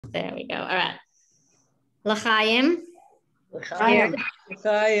There we go. All right. L'chaim. L'chaim.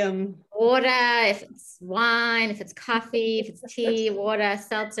 L'chaim. Water, if it's wine, if it's coffee, if it's tea, water,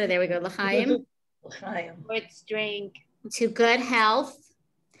 seltzer. There we go. L'chaim. L'chaim. Let's drink. To good health,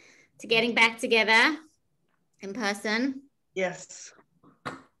 to getting back together in person. Yes.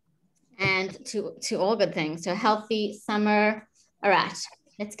 And to all good things. So healthy summer. All right.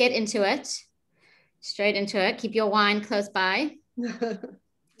 Let's get into it. Straight into it. Keep your wine close by. We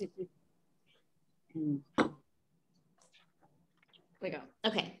go.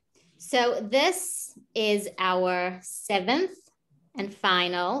 Okay. So this is our 7th and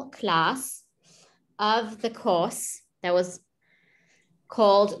final class of the course that was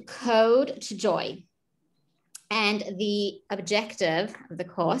called Code to Joy. And the objective of the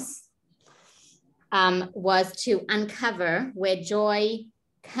course was to uncover where joy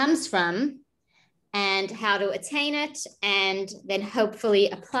comes from and how to attain it, and then hopefully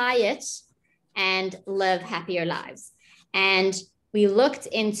apply it and live happier lives. And we looked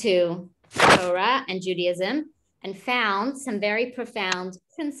into Torah and Judaism and found some very profound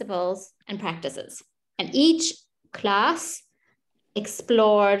principles and practices. And each class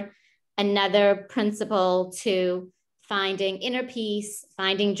explored another principle to finding inner peace,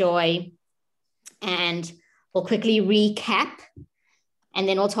 finding joy. And we'll quickly recap, and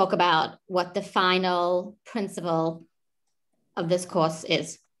then we'll talk about what the final principle of this course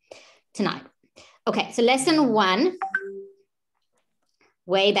is tonight. Okay, so lesson 1,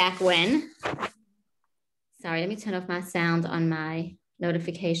 way back when. Sorry, let me turn off my sound on my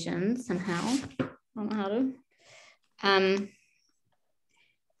notifications somehow. I don't know how to.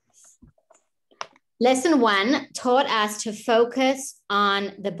 Lesson 1 taught us to focus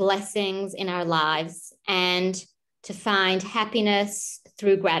on the blessings in our lives and to find happiness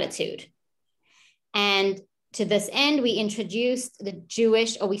through gratitude. And to this end, we introduced the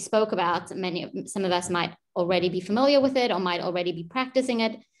Jewish, or we spoke about, some of us might already be familiar with it or might already be practicing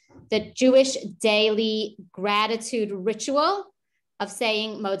it, the Jewish daily gratitude ritual of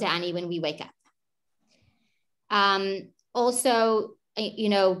saying Moda'ani when we wake up. Also, you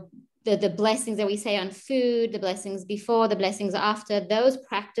know, the blessings that we say on food, the blessings before, the blessings after, those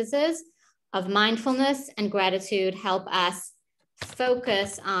practices of mindfulness and gratitude help us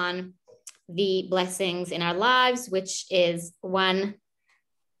focus on the blessings in our lives, which is one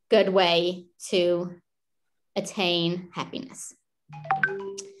good way to attain happiness.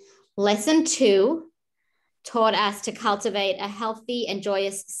 Lesson 2 taught us to cultivate a healthy and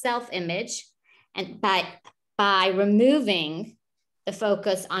joyous self-image, and by removing the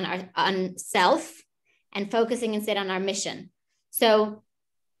focus on self and focusing instead on our mission. So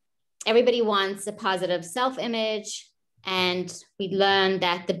everybody wants a positive self-image, and we learned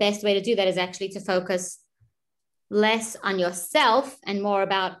that the best way to do that is actually to focus less on yourself and more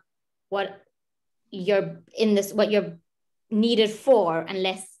about what you're needed for, and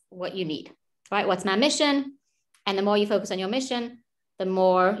less what you need, right? What's my mission? And the more you focus on your mission, the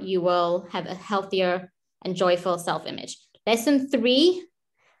more you will have a healthier and joyful self-image. Lesson 3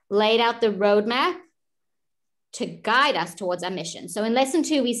 laid out the roadmap to guide us towards our mission. So in lesson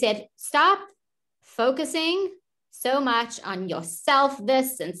 2, we said, stop focusing so much on your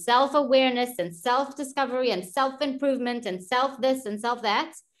self-this and self-awareness and self-discovery and self-improvement and self-this and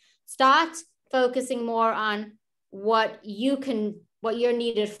self-that. Start focusing more on what you're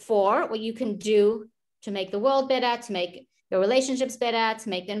needed for, what you can do to make the world better, to make your relationships better, to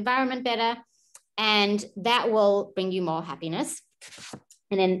make the environment better. And that will bring you more happiness.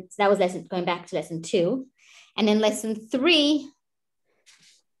 And then so that was going back to lesson 2. And then lesson 3,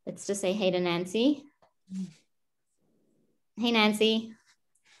 let's just say hey to Nancy. Hey, Nancy.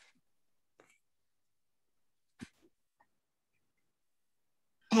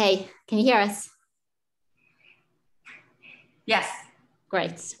 Hey, can you hear us? Yes.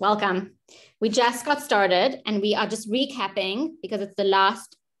 Great, welcome. We just got started and we are just recapping, because it's the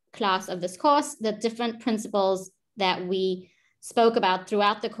last class of this course, the different principles that we spoke about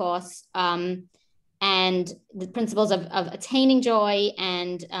throughout the course, and the principles of attaining joy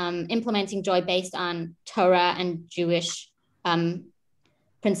and implementing joy based on Torah and Jewish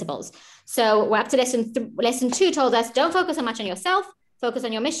principles. So we're up to lesson 2 told us, don't focus so much on yourself, focus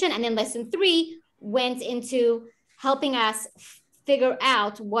on your mission. And then lesson 3 went into helping us figure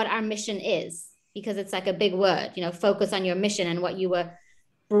out what our mission is, because it's like a big word, you know, focus on your mission and what you were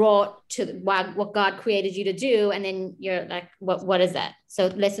brought to, what God created you to do. And then you're like, what is that? So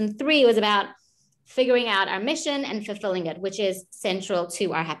lesson 3 was about figuring out our mission and fulfilling it, which is central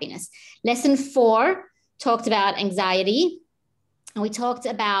to our happiness. Lesson 4 talked about anxiety. And we talked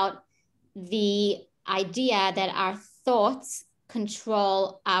about the idea that our thoughts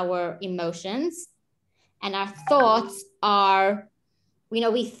control our emotions, and our thoughts are,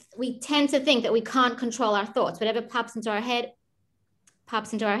 we tend to think that we can't control our thoughts. Whatever pops into our head,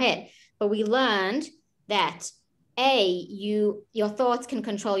 pops into our head. But we learned that your thoughts can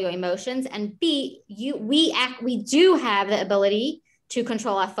control your emotions, and B, we do have the ability to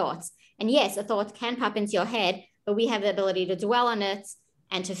control our thoughts. And yes, a thought can pop into your head, but we have the ability to dwell on it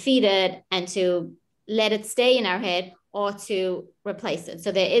and to feed it and to let it stay in our head or to replace it.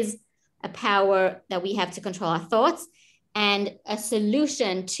 So there is a power that we have to control our thoughts, and a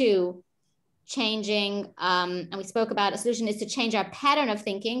solution to changing, and we spoke about a solution is to change our pattern of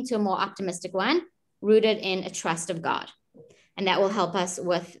thinking to a more optimistic one, rooted in a trust of God. And that will help us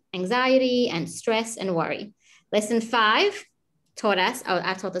with anxiety and stress and worry. Lesson 5 taught us,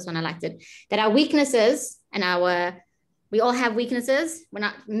 I taught this one, I liked it, that our weaknesses and we all have weaknesses. We're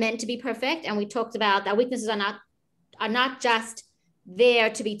not meant to be perfect. And we talked about that weaknesses are not just there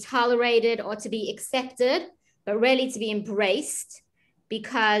to be tolerated or to be accepted, but really to be embraced,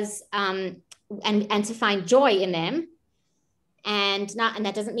 because and to find joy in them. And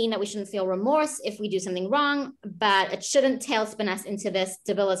that doesn't mean that we shouldn't feel remorse if we do something wrong, but it shouldn't tailspin us into this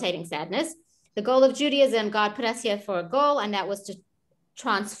debilitating sadness. The goal of Judaism, God put us here for a goal, and that was to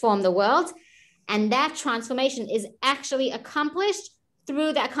transform the world. And that transformation is actually accomplished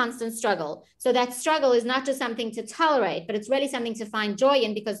through that constant struggle. So that struggle is not just something to tolerate, but it's really something to find joy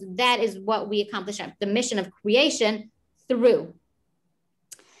in, because that is what we accomplish the mission of creation through.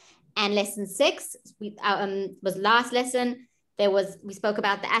 And lesson 6 was last lesson. We spoke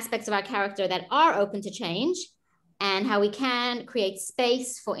about the aspects of our character that are open to change, and how we can create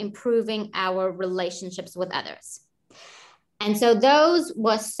space for improving our relationships with others. And so those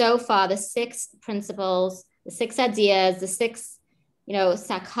were so far the 6 principles, the 6 ideas, the 6,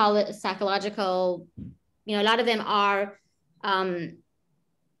 psychological, a lot of them are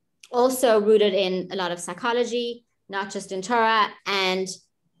also rooted in a lot of psychology, not just in Torah, and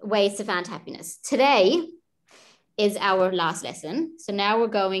ways to find happiness. Today is our last lesson. So now we're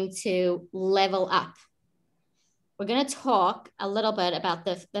going to level up. We're going to talk a little bit about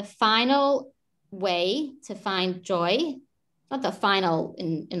the final way to find joy, not the final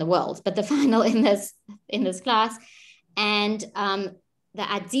in the world, but the final in this class. And the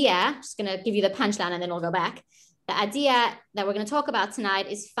idea, I'm just going to give you the punchline and then we'll go back. The idea that we're going to talk about tonight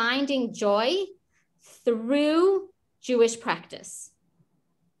is finding joy through Jewish practice.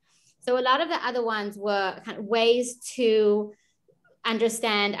 So a lot of the other ones were kind of ways to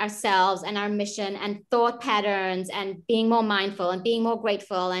understand ourselves and our mission and thought patterns and being more mindful and being more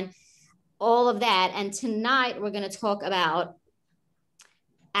grateful and all of that. And tonight we're going to talk about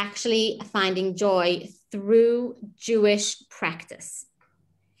actually finding joy through Jewish practice.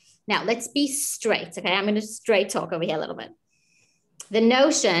 Now, let's be straight, okay? I'm going to straight talk over here a little bit. The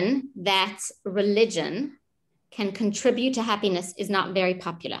notion that religion can contribute to happiness is not very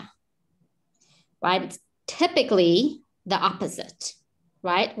popular, right? It's typically the opposite,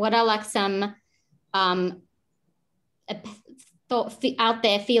 right? What are like some out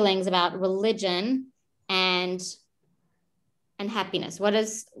there feelings about religion and happiness? What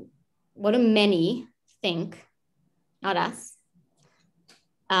do many think, not us,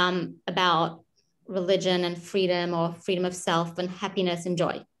 about religion and freedom, or freedom of self and happiness and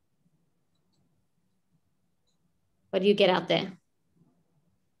joy? What do you get out there?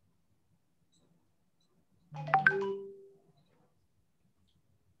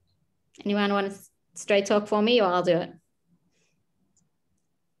 Anyone want to straight talk for me, or I'll do it?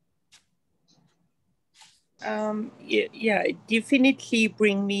 Yeah, it definitely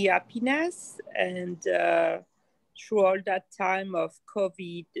bring me happiness. And through all that time of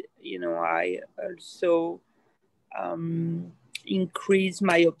COVID, I also increase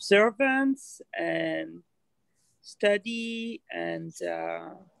my observance and study. And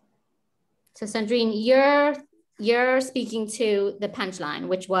so Sandrine, you're speaking to the punchline,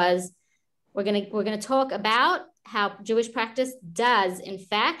 which was we're gonna talk about how Jewish practice does in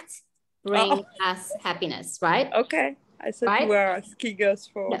fact bring us happiness, right? Okay. I thought you were asking us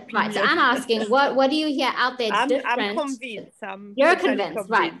for right. So I'm asking, what do you hear out there different? I'm convinced. You're convinced,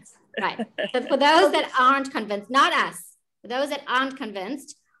 right? Right. So for those that aren't convinced, not us, for those that aren't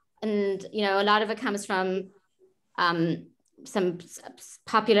convinced, and a lot of it comes from some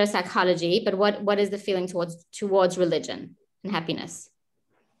popular psychology, but what is the feeling towards religion and happiness?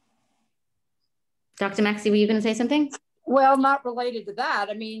 Dr. Maxey, were you going to say something? Well, not related to that.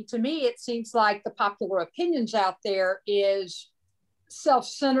 I mean, to me, it seems like the popular opinions out there is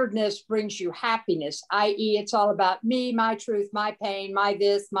self-centeredness brings you happiness, i.e. it's all about me, my truth, my pain, my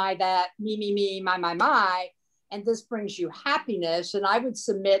this, my that, me, my. and this brings you happiness. And I would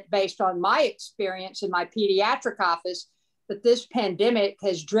submit, based on my experience in my pediatric office, that this pandemic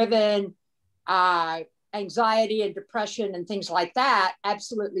has driven anxiety and depression and things like that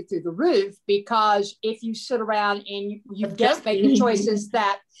absolutely through the roof. Because if you sit around and you don't make the choices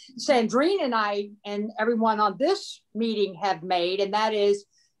that Sandrine and I and everyone on this meeting have made, and that is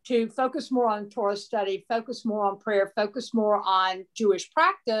to focus more on Torah study, focus more on prayer, focus more on Jewish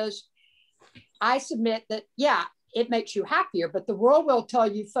practice, I submit that, yeah, it makes you happier, but the world will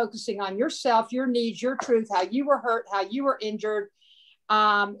tell you focusing on yourself, your needs, your truth, how you were hurt, how you were injured,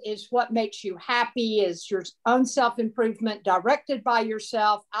 is what makes you happy, is your own self-improvement directed by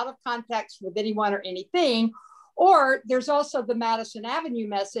yourself, out of context with anyone or anything. Or there's also the Madison Avenue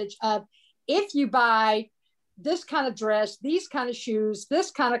message of, if you buy this kind of dress, these kind of shoes,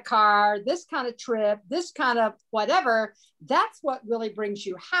 this kind of car, this kind of trip, this kind of whatever, that's what really brings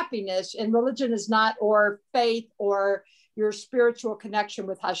you happiness. And religion is not, or faith, or your spiritual connection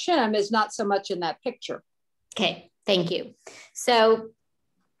with Hashem is not so much in that picture. Okay, thank you. So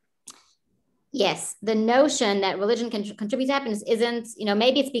yes, the notion that religion can contribute to happiness isn't,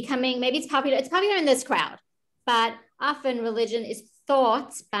 maybe it's popular in this crowd, but often religion is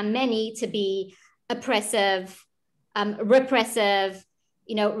thought by many to be oppressive, repressive,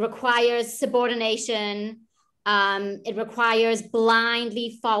 requires subordination. It requires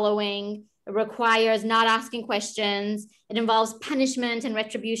blindly following. It requires not asking questions. It involves punishment and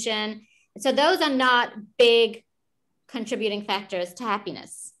retribution. So those are not big contributing factors to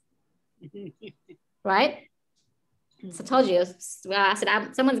happiness, right? So I told you, I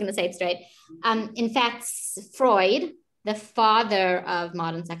said, someone's going to say it straight. In fact, Freud, the father of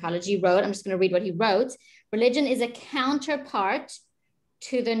modern psychology, wrote, I'm just going to read what he wrote: religion is a counterpart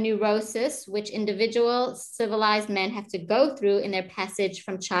to the neurosis which individual civilized men have to go through in their passage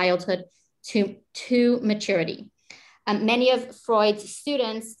from childhood to maturity. Many of Freud's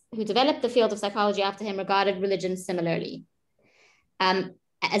students who developed the field of psychology after him regarded religion similarly,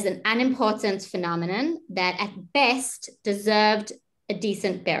 as an unimportant phenomenon that at best deserved a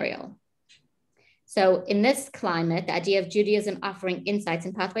decent burial. So in this climate, the idea of Judaism offering insights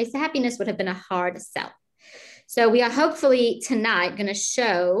and pathways to happiness would have been a hard sell. So we are hopefully tonight going to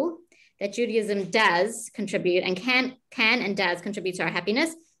show that Judaism does contribute and can and does contribute to our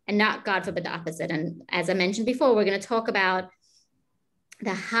happiness, and not, God forbid, the opposite. And as I mentioned before, we're going to talk about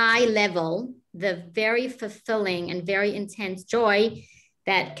the high level, the very fulfilling and very intense joy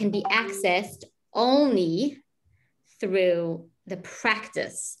that can be accessed only through the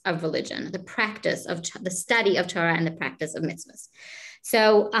practice of religion, the practice of the study of Torah, and the practice of mitzvahs.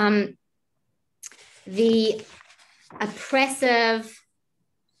 So the oppressive,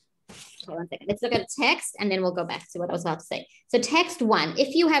 hold on a second, let's look at text and then we'll go back to what I was about to say. So text 1,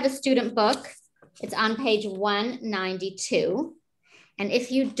 if you have a student book, it's on page 192. And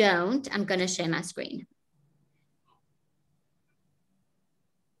if you don't, I'm going to share my screen.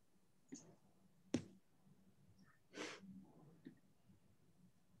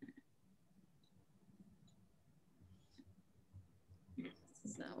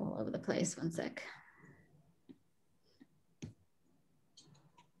 This is all over the place, one sec.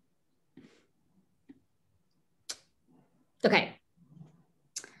 Okay.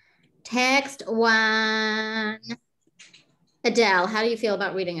 Text 1. Adele, how do you feel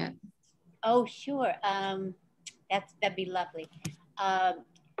about reading it? Oh, sure. That'd be lovely.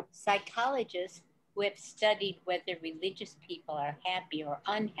 Psychologists who have studied whether religious people are happy or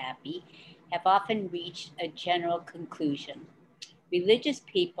unhappy have often reached a general conclusion. Religious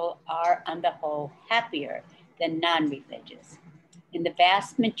people are, on the whole, happier than non-religious. In the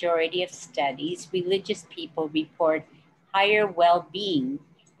vast majority of studies, religious people report higher well-being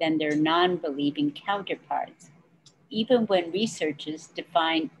than their non-believing counterparts. Even when researchers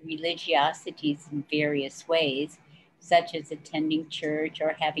define religiosities in various ways, such as attending church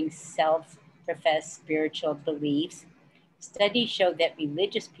or having self-professed spiritual beliefs, studies show that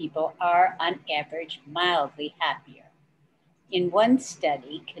religious people are, on average, mildly happier. In one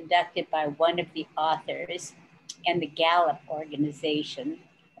study conducted by one of the authors and the Gallup organization,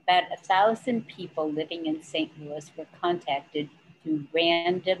 about 1,000 people living in St. Louis were contacted through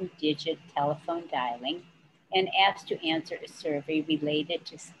random digit telephone dialing and asked to answer a survey related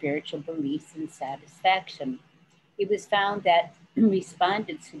to spiritual beliefs and satisfaction. It was found that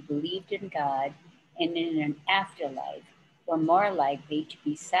respondents who believed in God and in an afterlife were more likely to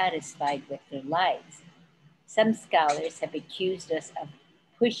be satisfied with their lives. Some scholars have accused us of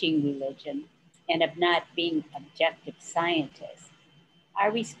pushing religion and of not being objective scientists.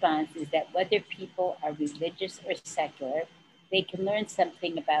 Our response is that whether people are religious or secular, they can learn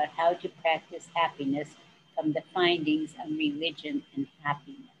something about how to practice happiness from the findings on religion and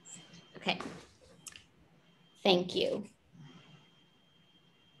happiness. Okay. Thank you.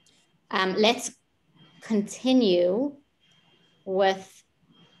 Let's continue with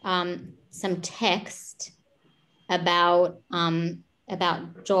some text about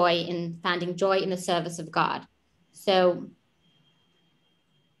joy, in finding joy in the service of God. So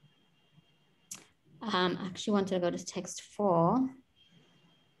I actually wanted to go to text 4.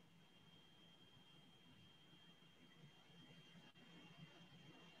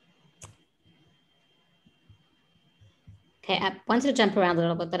 Okay, I wanted to jump around a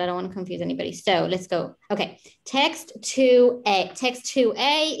little bit, but I don't want to confuse anybody. So let's go. Okay, text 2A. Text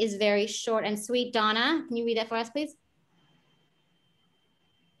 2A is very short and sweet. Donna, can you read that for us, please?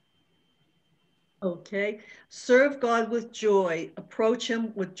 Okay. Serve God with joy. Approach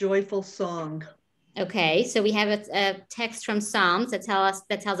him with joyful song. Okay, so we have a text from Psalms that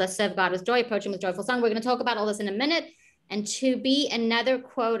tells us serve God with joy, approach him with joyful song. We're going to talk about all this in a minute. And 2B, another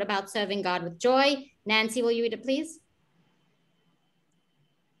quote about serving God with joy. Nancy, will you read it, please?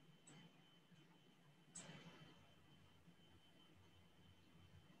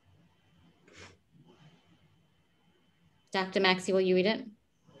 Dr. Maxey, will you read it?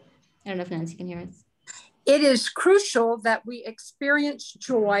 I don't know if Nancy can hear us. It is crucial that we experience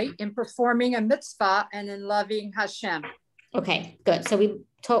joy in performing a mitzvah and in loving Hashem. Okay, good. So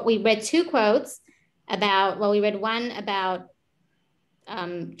we read 2 quotes about, well, we read one about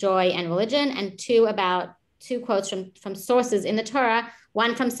joy and religion, and 2 quotes from sources in the Torah,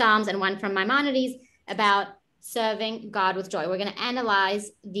 one from Psalms and one from Maimonides, about serving God with joy. We're going to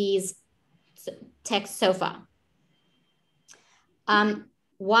analyze these texts so far.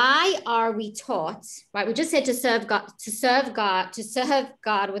 Why are we taught, right? We just said to serve God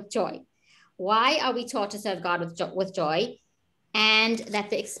with joy. Why are we taught to serve God with joy? And that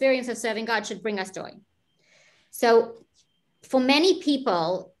the experience of serving God should bring us joy. So for many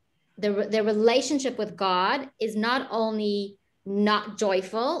people, the relationship with God is not only not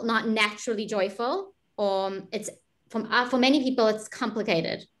joyful, not naturally joyful, it's for many people, it's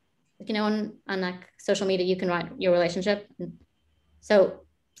complicated. You know, on like social media, you can write your relationship. So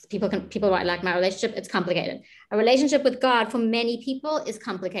people write like my relationship, it's complicated. A relationship with God for many people is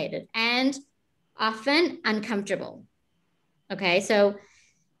complicated and often uncomfortable. Okay, so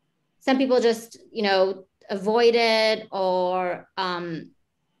some people just, you know, avoid it or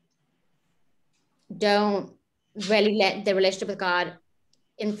don't really let their relationship with God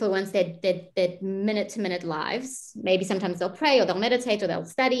influence their minute-to-minute lives. Maybe sometimes they'll pray or they'll meditate or they'll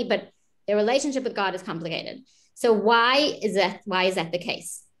study, but their relationship with God is complicated. So why is that the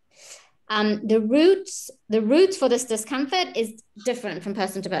case? The roots for this discomfort is different from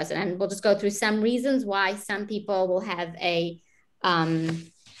person to person. And we'll just go through some reasons why some people will have a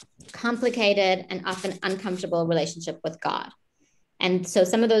complicated and often uncomfortable relationship with God. And so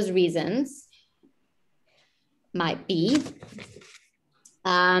some of those reasons might be,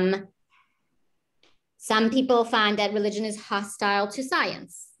 some people find that religion is hostile to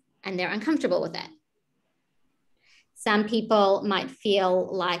science and they're uncomfortable with that. Some people might feel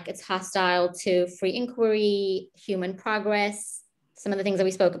like it's hostile to free inquiry, human progress, some of the things that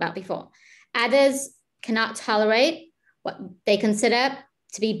we spoke about before. Others cannot tolerate what they consider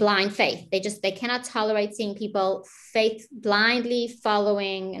to be blind faith. They cannot tolerate seeing people blindly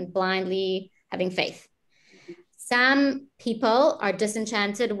following and blindly having faith. Some people are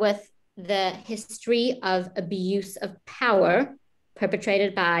disenchanted with the history of abuse of power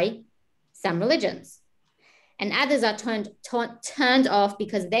perpetrated by some religions. And others are turned off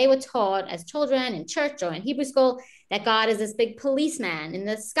because they were taught as children in church or in Hebrew school that God is this big policeman in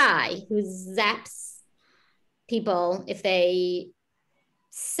the sky who zaps people if they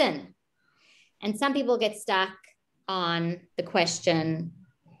sin. And some people get stuck on the question,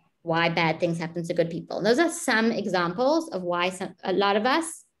 why bad things happen to good people. And those are some examples of why a lot of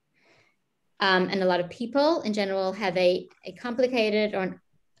us and a lot of people in general have a complicated or an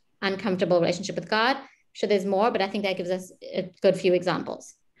uncomfortable relationship with God. I'm sure there's more, but I think that gives us a good few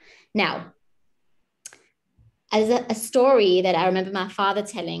examples. Now, as a story that I remember my father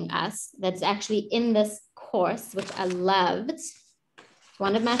telling us that's actually in this course, which I loved,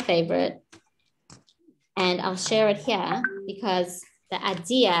 one of my favorite, and I'll share it here because the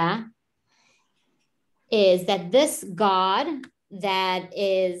idea is that this God that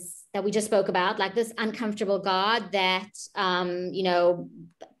we just spoke about, like this uncomfortable God that,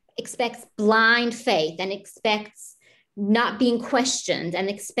 expects blind faith and expects not being questioned and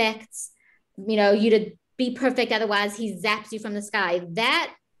expects, you to be perfect. Otherwise he zaps you from the sky.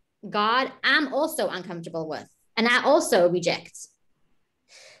 That God, I'm also uncomfortable with, and I also reject.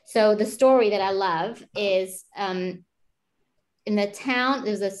 So the story that I love is in the town,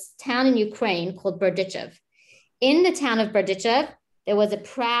 there's a town in Ukraine called Berdichev. In the town of Berdichev, there was a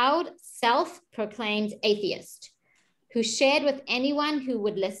proud, self-proclaimed atheist who shared with anyone who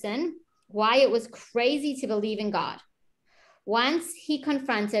would listen why it was crazy to believe in God. Once he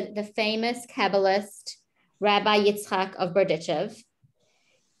confronted the famous Kabbalist Rabbi Yitzchak of Berdichev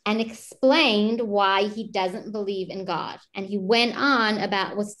and explained why he doesn't believe in God. And he went on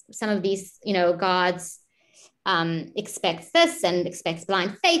about what some of these, God's expects this and expects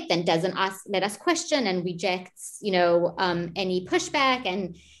blind faith and doesn't let us question and rejects, any pushback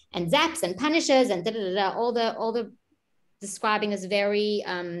and zaps and punishes and all the describing as very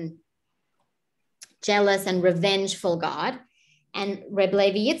jealous and revengeful God. And Reb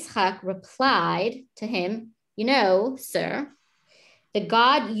Levi Yitzchak replied to him, sir, the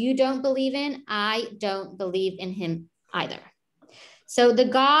God you don't believe in, I don't believe in him either. So the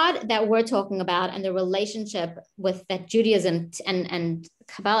God that we're talking about and the relationship with that Judaism and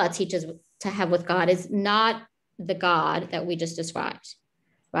Kabbalah teaches to have with God is not the God that we just described,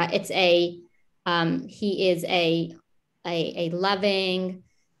 right? It's he is a loving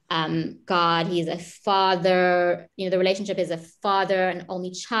God. He is a father. The relationship is a father, an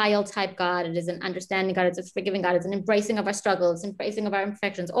only child type God. It is an understanding God. It's a forgiving God. It's an embracing of our struggles, embracing of our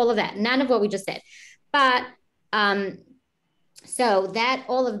imperfections, all of that. None of what we just said. But so that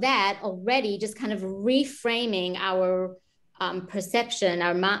all of that already just kind of reframing our perception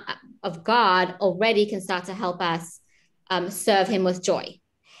of God already can start to help us serve him with joy.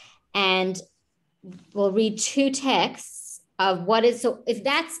 And we'll read two texts of what is, so if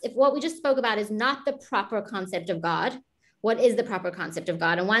what we just spoke about is not the proper concept of God, what is the proper concept of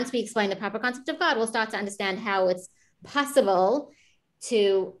God? And once we explain the proper concept of God, we'll start to understand how it's possible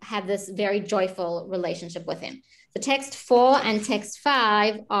to have this very joyful relationship with him. So text 4 and text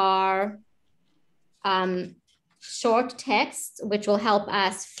 5 are short texts, which will help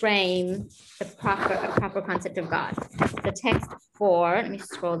us frame a proper concept of God. So text 4, let me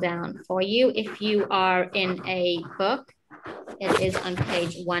scroll down for you. If you are in a book, it is on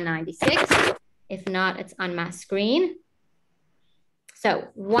page 196. If not, it's on my screen. So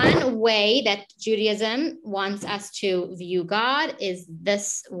one way that Judaism wants us to view God is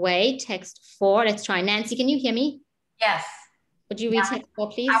this way, text 4. Let's try. Nancy, can you hear me? Yes. Would you read text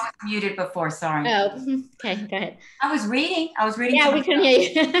 4, please? I was muted before, sorry. Oh, okay, go ahead. I was reading. Yeah, we can hear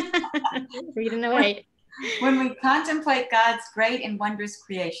you. Reading away. When we contemplate God's great and wondrous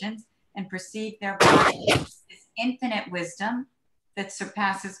creations and perceive thereby his infinite wisdom that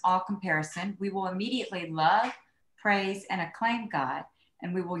surpasses all comparison, we will immediately love, praise, and acclaim God,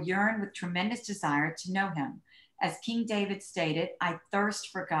 and we will yearn with tremendous desire to know him. As King David stated, I thirst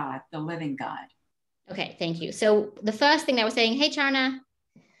for God, the living God. Okay, thank you. So the first thing that we're saying, hey, Charna.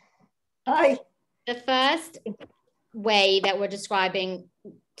 Hi. The first way that we're describing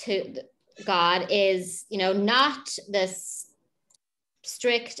to God is, not this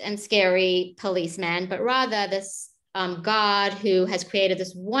strict and scary policeman, but rather this God who has created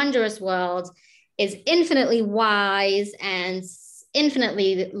this wondrous world, is infinitely wise and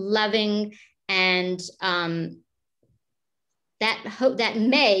infinitely loving, and that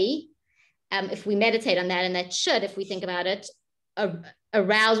may, if we meditate on that, and that should, if we think about it,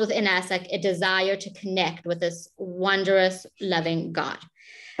 arouse within us like a desire to connect with this wondrous, loving God.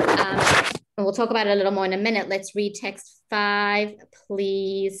 And we'll talk about it a little more in a minute. Let's read text 5,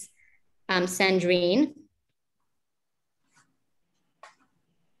 please, Sandrine.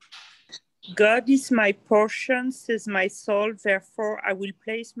 God is my portion, says my soul, therefore I will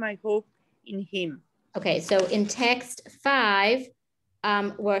place my hope in him. Okay, so in text 5,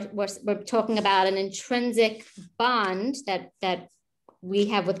 we're talking about an intrinsic bond that we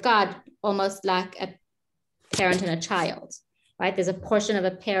have with God, almost like a parent and a child, right? There's a portion of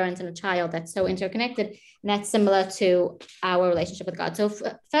a parent and a child that's so interconnected, and that's similar to our relationship with God. So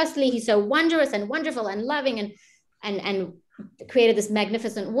firstly, he's so wondrous and wonderful and loving and created this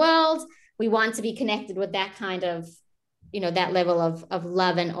magnificent world. We want to be connected with that kind of, that level of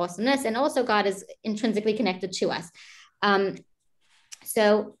love and awesomeness. And also God is intrinsically connected to us.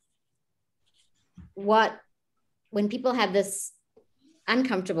 So when people have this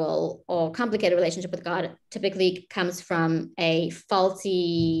uncomfortable or complicated relationship with God, it typically comes from a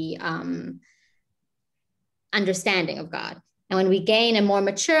faulty understanding of God. And when we gain a more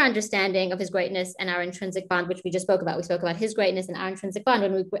mature understanding of his greatness and our intrinsic bond, which we just spoke about, we spoke about his greatness and our intrinsic bond.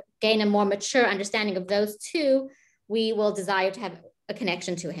 When we gain a more mature understanding of those two, we will desire to have a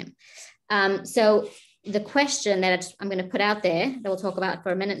connection to him. So the question that I'm going to put out there that we'll talk about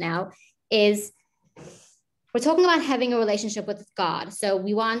for a minute now is, we're talking about having a relationship with God. So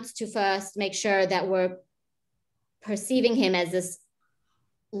we want to first make sure that we're perceiving him as this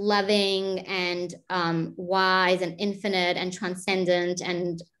loving and wise and infinite and transcendent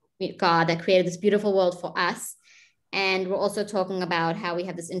and God that created this beautiful world for us. And we're also talking about how we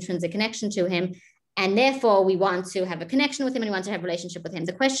have this intrinsic connection to him. And therefore, we want to have a connection with him and we want to have a relationship with him.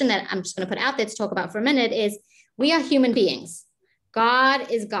 The question that I'm just going to put out there to talk about for a minute is, we are human beings. God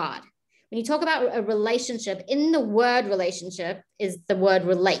is God. When you talk about a relationship, in the word relationship is the word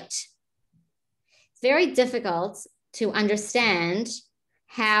relate. It's very difficult to understand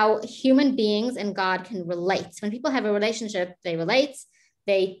how human beings and God can relate. When people have a relationship, they relate.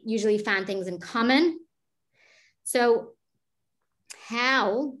 They usually find things in common. So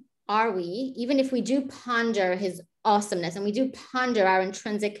how are we, even if we do ponder his awesomeness and we do ponder our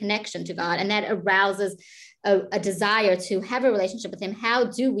intrinsic connection to God, and that arouses a desire to have a relationship with him, how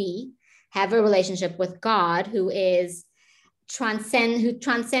do we have a relationship with God who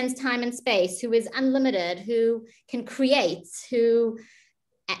transcends time and space, who is unlimited, who can create,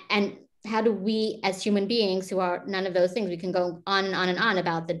 and how do we as human beings who are none of those things, we can go on and on and on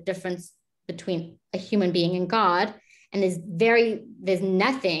about the difference between a human being and God, and there's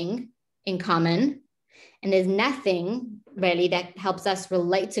nothing in common, and there's nothing really that helps us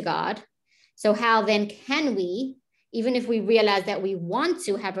relate to God. So how then can we, even if we realize that we want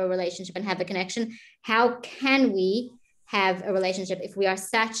to have a relationship and have a connection, how can we have a relationship if we are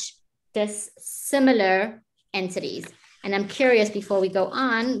such dissimilar entities? And I'm curious, before we go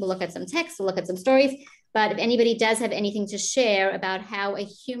on, we'll look at some text, we'll look at some stories, but if anybody does have anything to share about how a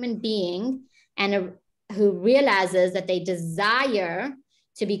human being who realizes that they desire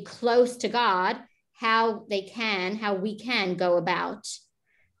to be close to God, how we can go about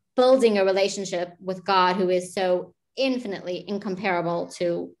building a relationship with God who is so infinitely incomparable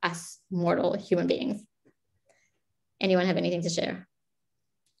to us mortal human beings. Anyone have anything to share?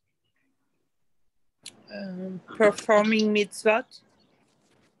 Performing mitzvot.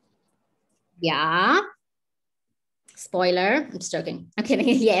 Yeah. Spoiler. I'm just joking. I'm kidding.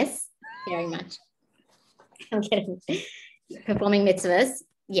 Yes, very much. I'm kidding. Performing mitzvahs.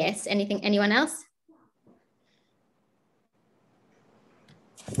 Yes. Anyone else?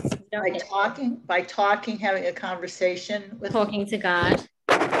 By talking, having a conversation with talking to God.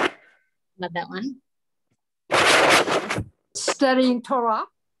 Love that one. Studying Torah.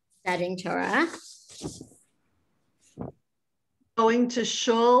 Studying Torah. Going to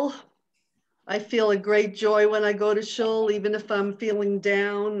shul. I feel a great joy when I go to shul, even if I'm feeling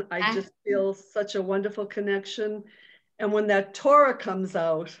down. I just feel such a wonderful connection. And when that Torah comes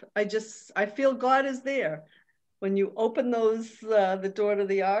out, I feel God is there. When you open the door to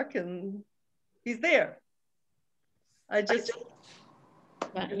the ark, and he's there.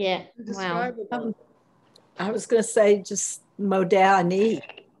 Yeah. Wow. I was going to say just modani.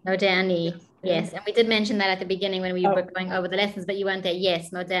 Modani. Yes. And we did mention that at the beginning when we were going over the lessons, but you weren't there.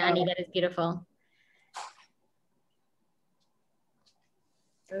 Yes. Modani. That is beautiful.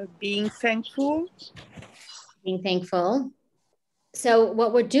 Being thankful. Being thankful. So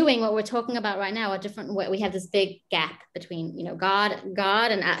what we're talking about right now, we have this big gap between, God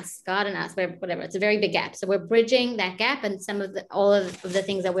and us, whatever. It's a very big gap. So we're bridging that gap, and all of the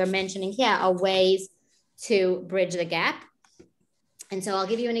things that we're mentioning here are ways to bridge the gap. And so I'll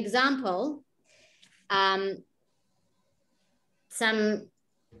give you an example. Some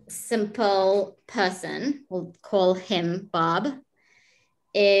simple person, we'll call him Bob,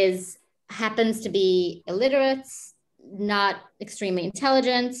 happens to be illiterate, not extremely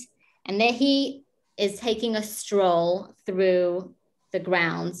intelligent, and there he is taking a stroll through the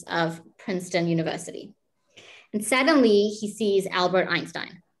grounds of Princeton University. And suddenly he sees Albert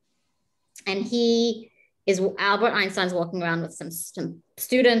Einstein. And Albert Einstein's walking around with some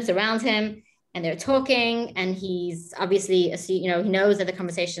students around him, and they're talking, and he's obviously, he knows that the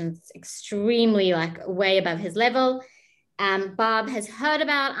conversation's extremely way above his level. Bob has heard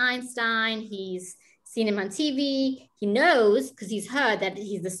about Einstein. He's seen him on TV. He knows, because he's heard, that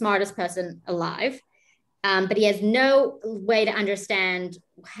he's the smartest person alive. But he has no way to understand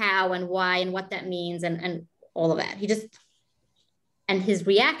how and why and what that means and all of that. And his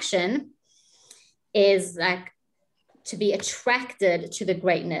reaction is to be attracted to the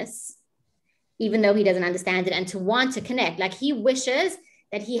greatness, even though he doesn't understand it, and to want to connect. He wishes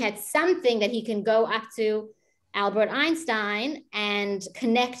that he had something that he can go up to Albert Einstein and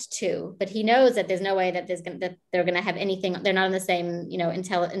connect to, but he knows that there's no way that they're going to have anything. They're not on the same,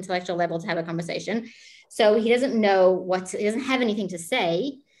 intellectual level to have a conversation. So he doesn't know he doesn't have anything to say.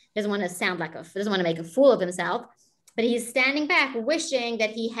 He doesn't want to doesn't want to make a fool of himself, but he's standing back wishing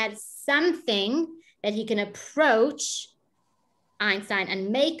that he had something that he can approach Einstein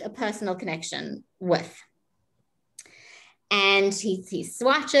and make a personal connection with. And he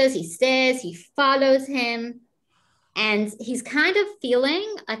swatches, he stares, he follows him, and he's kind of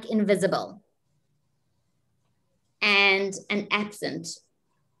feeling like invisible and absent,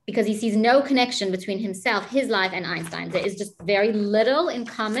 because he sees no connection between himself, his life, and Einstein. There is just very little in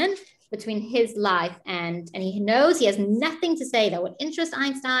common between his life and he knows he has nothing to say that would interest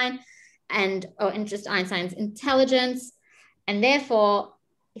Einstein or interest Einstein's intelligence. And therefore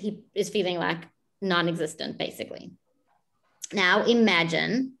he is feeling like non-existent, basically. Now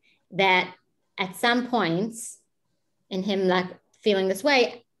imagine that at some points in him like feeling this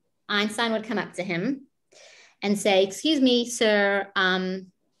way, Einstein would come up to him and say, "Excuse me, sir,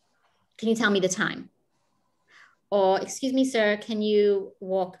 can you tell me the time?" Or, "Excuse me, sir, can you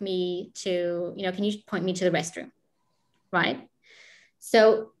walk me to, can you point me to the restroom?" Right?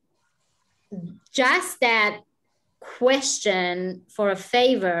 So just that question for a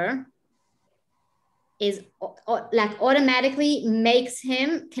favor is like automatically connects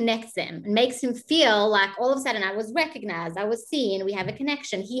him, and makes him feel like all of a sudden I was recognized, I was seen, we have a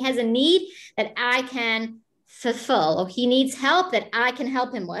connection. He has a need that I can fulfill, or he needs help that I can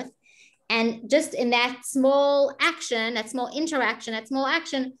help him with. And just in that small action, that small interaction, that small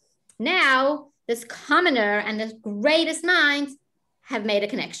action, now this commoner and the greatest minds have made a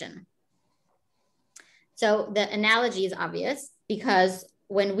connection. So the analogy is obvious, because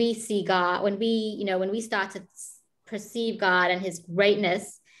when we see God, when we start to perceive God and his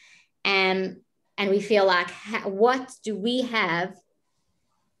greatness, and we feel like, what do we have?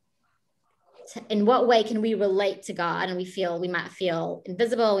 In what way can we relate to God? And we might feel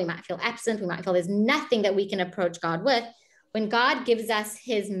invisible, we might feel absent, we might feel there's nothing that we can approach God with. When God gives us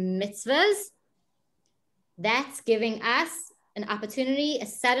his mitzvahs, that's giving us an opportunity,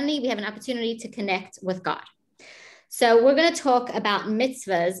 suddenly we have an opportunity to connect with God. So we're going to talk about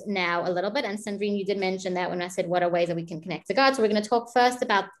mitzvahs now a little bit. And Sandrine, you did mention that when I said what are ways that we can connect to God. So we're going to talk first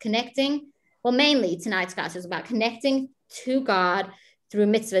about connecting. Well, mainly tonight's class is about connecting to God through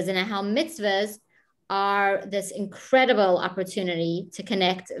mitzvahs, and how mitzvahs are this incredible opportunity to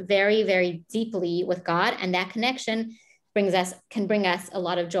connect very, very deeply with God. And that connection can bring us a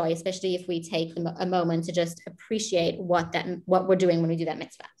lot of joy, especially if we take a moment to just appreciate what we're doing when we do that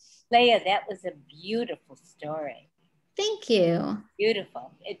mitzvah. Leah, that was a beautiful story. Thank you.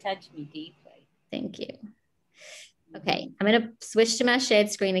 Beautiful. It touched me deeply. Thank you. Okay, I'm going to switch to my shared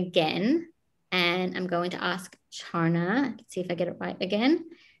screen again, and I'm going to ask Charna, let's see if I get it right again,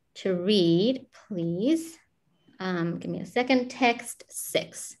 to read, please. Give me a second. Text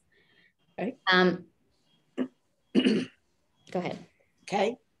 6. Okay. Go ahead.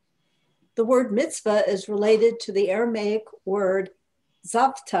 Okay. The word mitzvah is related to the Aramaic word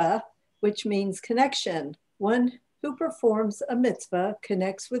zavta, which means connection. One who performs a mitzvah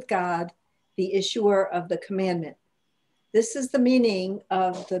connects with God, the issuer of the commandment. This is the meaning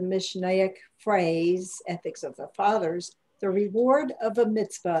of the Mishnaic phrase, Ethics of the Fathers. The reward of a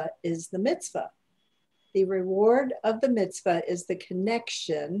mitzvah is the mitzvah. The reward of the mitzvah is the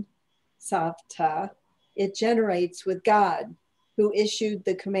connection, savta, it generates with God, who issued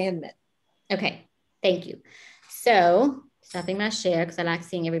the commandment. Okay, thank you. So, stopping my share because I like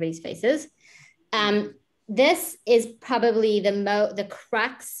seeing everybody's faces. This is probably the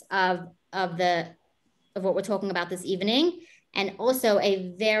crux of what we're talking about this evening, and also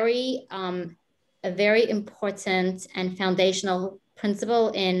a very important and foundational principle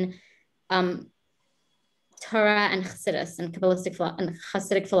in Torah and Chassidus and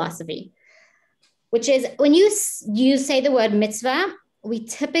Hasidic philosophy, which is when you say the word mitzvah, we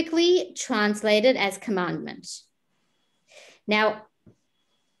typically translate it as commandment. Now,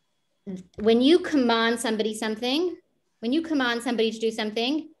 when you command somebody something, when you command somebody to do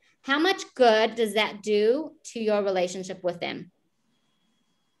something, how much good does that do to your relationship with them?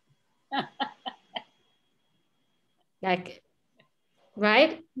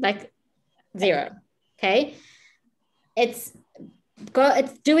 Right? Like 0. Okay. It's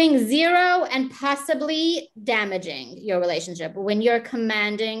doing 0 and possibly damaging your relationship when you're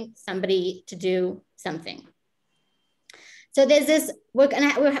commanding somebody to do something. So there's this, we're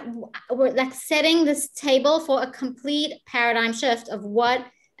like setting this table for a complete paradigm shift of what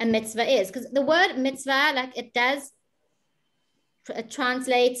a mitzvah is. Because the word mitzvah, like it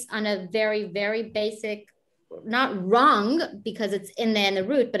translates on a very, very basic, not wrong because it's in there in the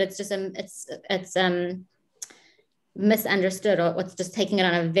root, but it's just, it's misunderstood, or it's just taking it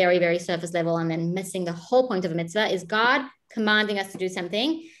on a very, very surface level and then missing the whole point of a mitzvah is God commanding us to do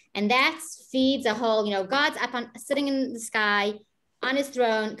something. And that feeds a whole, God's up sitting in the sky on his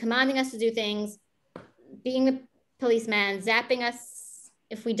throne, commanding us to do things. being a policeman, zapping us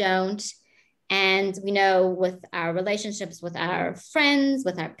if we don't. And we know with our relationships with our friends,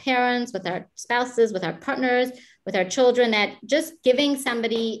 with our parents, with our spouses, with our partners, with our children, that just giving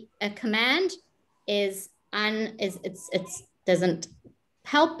somebody a command doesn't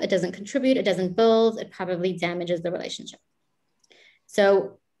help, it doesn't contribute, it doesn't build, it probably damages the relationship.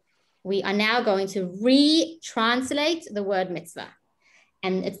 So we are now going to retranslate the word mitzvah.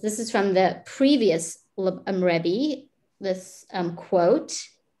 And this is from the previous Rebbe, this quote.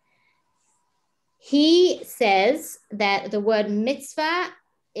 He says that the word mitzvah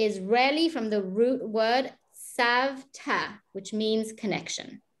is really from the root word savta, which means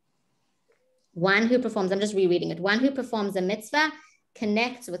connection. One who performs, I'm just rereading it. One who performs a mitzvah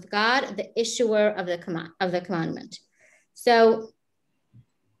connects with God, the issuer of the commandment. So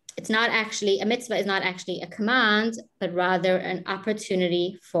it's not actually, a mitzvah is not actually a command, but rather an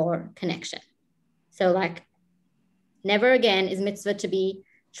opportunity for connection. So like, never again is mitzvah to be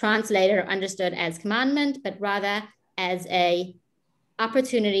translated or understood as commandment, but rather as a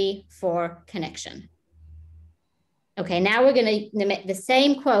opportunity for connection. Okay, now we're going to, the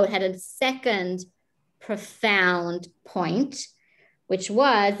same quote had a second profound point, which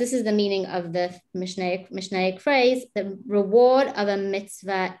was, this is the meaning of the Mishnaic phrase, the reward of a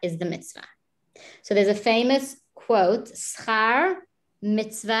mitzvah is the mitzvah. So there's a famous quote, schar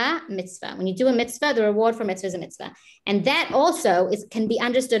mitzvah, mitzvah. When you do a mitzvah, the reward for mitzvah is a mitzvah. And that also can be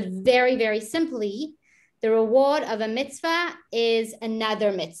understood very, very simply. The reward of a mitzvah is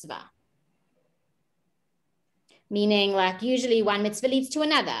another mitzvah. Meaning like usually one mitzvah leads to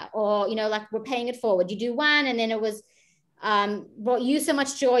another, or, you know, like we're paying it forward. You do one and then it was brought you so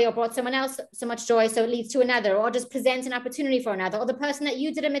much joy or brought someone else so much joy, so it leads to another, or just presents an opportunity for another, or the person that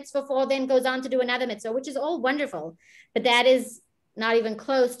you did a mitzvah for then goes on to do another mitzvah, which is all wonderful. But that is not even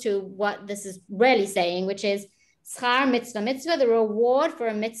close to what this is really saying, which is schar mitzvah, mitzvah, the reward for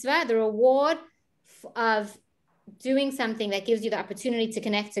a mitzvah, the reward of doing something that gives you the opportunity to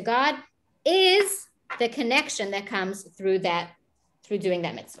connect to God is the connection that comes through doing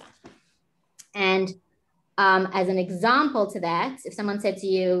that mitzvah. And as an example to that, if someone said to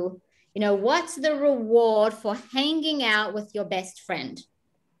you, you know, what's the reward for hanging out with your best friend?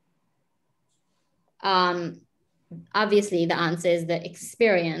 Obviously, the answer is the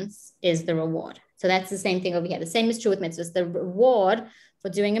experience is the reward. So that's the same thing over here. The same is true with mitzvahs. The reward for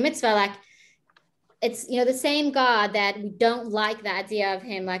doing a mitzvah, like it's, you know, the same God that we don't like the idea of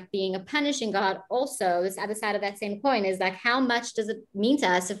him like being a punishing God. Also, this other side of that same coin is like, how much does it mean to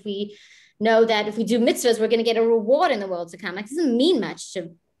us if we know that if we do mitzvahs, we're going to get a reward in the world to come? Like, it doesn't mean much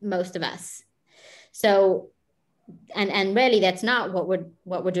to most of us. So, and really, that's not what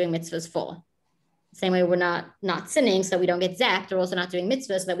we're doing mitzvahs for. Same way we're not sinning so we don't get zapped. We're also not doing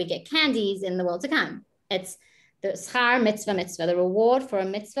mitzvahs so that we get candies in the world to come. It's the schar mitzvah, mitzvah. The reward for a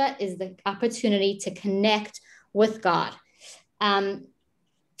mitzvah is the opportunity to connect with God. And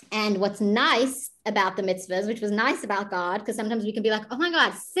what's nice about the mitzvahs, which was nice about God, because sometimes we can be like, oh my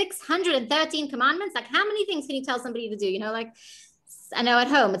God, 613 commandments. Like, how many things can you tell somebody to do? You know, like, I know at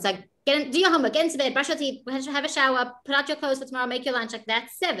home, it's like, do your homework, get into bed, brush your teeth, have a shower, put out your clothes for tomorrow, make your lunch. Like,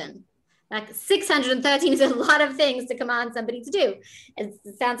 that's 7. Like 613 is a lot of things to command somebody to do. It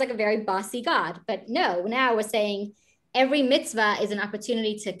sounds like a very bossy God, but no, now we're saying every mitzvah is an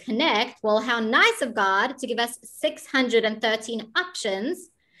opportunity to connect. Well, how nice of God to give us 613 options.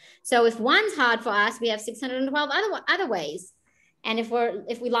 So if one's hard for us, we have 612 other ways. And if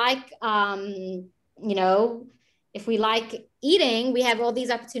we like, you know, if we like eating, we have all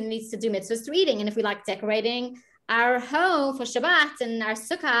these opportunities to do mitzvahs through eating. And if we like decorating our home for Shabbat and our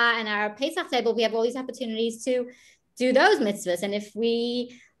sukkah and our Pesach table, we have all these opportunities to do those mitzvahs. And if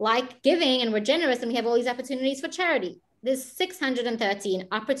we like giving and we're generous, then we have all these opportunities for charity. There's 613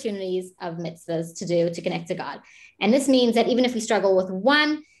 opportunities of mitzvahs to do to connect to God. And this means that even if we struggle with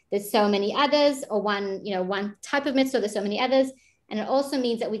one, there's so many others, or one type of mitzvah, there's so many others. And it also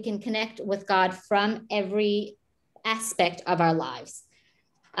means that we can connect with God from every aspect of our lives.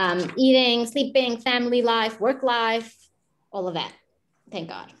 Eating, sleeping, family life, work life, all of that. Thank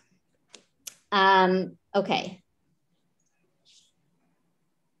God. Okay.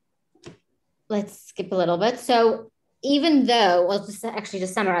 Let's skip a little bit. So even though, well, just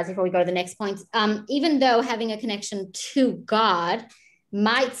summarize before we go to the next point. Even though having a connection to God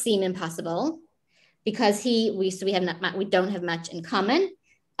might seem impossible because we don't have much in common.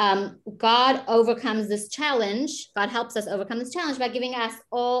 God overcomes this challenge. God helps us overcome this challenge by giving us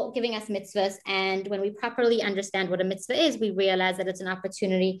mitzvahs. And when we properly understand what a mitzvah is, we realize that it's an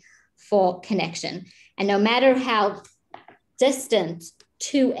opportunity for connection. And no matter how distant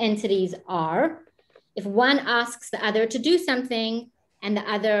two entities are, If one asks the other to do something and the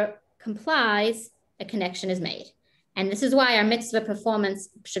other complies, a connection is made. And this is why our mitzvah performance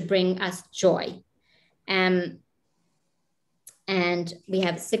should bring us joy. And we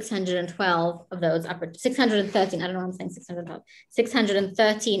have 612 of those, 613, I don't know why I'm saying 612,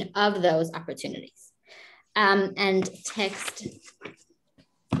 613 of those opportunities. And text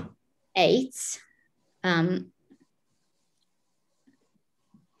 8,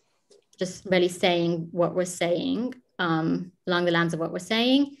 just really saying what we're saying, along the lines of what we're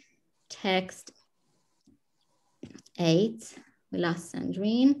saying. Text 8, we lost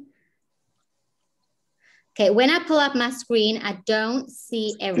Sandrine. Okay, when I pull up my screen, I don't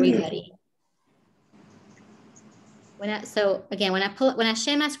see everybody. When I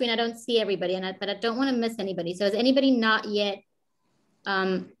share my screen, I don't see everybody, but I don't want to miss anybody. So is anybody not yet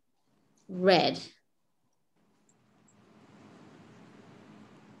read?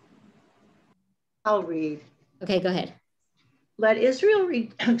 I'll read. Okay, go ahead. Let Israel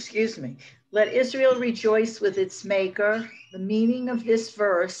Let Israel rejoice with its maker. The meaning of this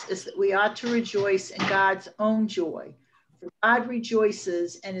verse is that we ought to rejoice in God's own joy. For God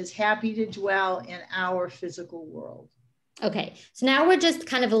rejoices and is happy to dwell in our physical world. Okay, so now we're just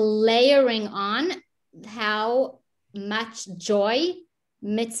kind of layering on how much joy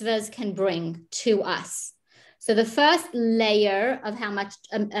mitzvahs can bring to us. So the first layer of how much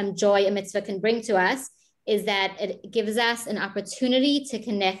joy a mitzvah can bring to us is that it gives us an opportunity to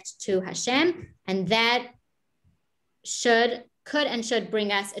connect to Hashem, and that could and should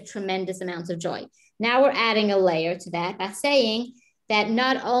bring us a tremendous amount of joy. Now we're adding a layer to that by saying that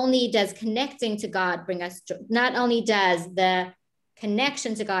not only does connecting to God bring us joy, not only does the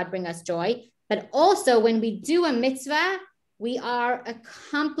connection to God bring us joy, but also when we do a mitzvah, we are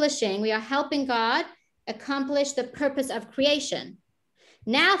helping God accomplish the purpose of creation.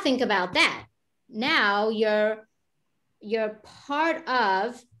 Now think about that. Now you're part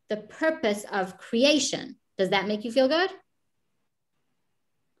of the purpose of creation. Does that make you feel good?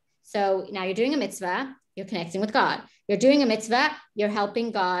 So now you're doing a mitzvah, you're connecting with God. You're doing a mitzvah, you're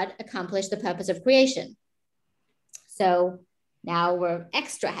helping God accomplish the purpose of creation. So now we're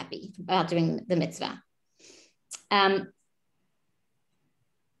extra happy about doing the mitzvah.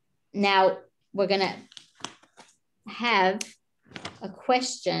 Now we're going to have a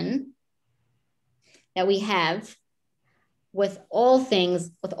question that we have with all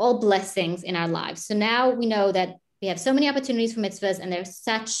blessings in our lives. So now we know that we have so many opportunities for mitzvahs, and there's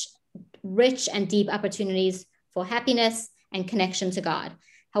such rich and deep opportunities for happiness and connection to God.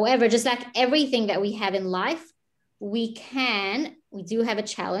 However, just like everything that we have in life, we do have a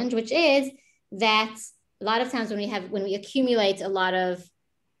challenge, which is that a lot of times when we accumulate a lot of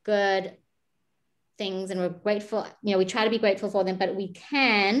good things and we're grateful, we try to be grateful for them, but we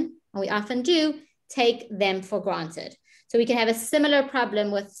often do take them for granted. So we can have a similar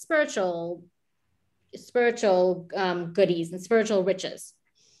problem with spiritual goodies and spiritual riches,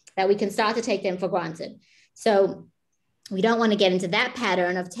 that we can start to take them for granted. So we don't want to get into that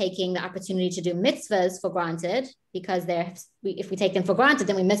pattern of taking the opportunity to do mitzvahs for granted, because if we take them for granted,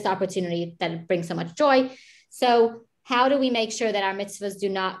 then we miss the opportunity that brings so much joy. So how do we make sure that our mitzvahs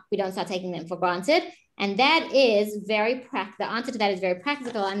we don't start taking them for granted? And that is the answer to that is very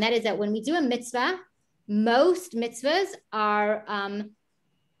practical. And that is that when we do a mitzvah, most mitzvahs are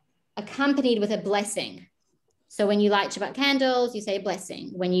accompanied with a blessing. So when you light Shabbat candles, you say a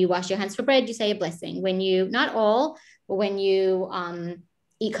blessing. When you wash your hands for bread, you say a blessing. When you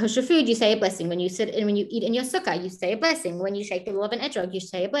eat kosher food, you say a blessing. When you eat in your sukkah, you say a blessing. When you shake the lulav and etrog, you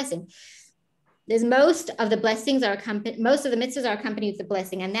say a blessing. Most of the mitzvahs are accompanied with a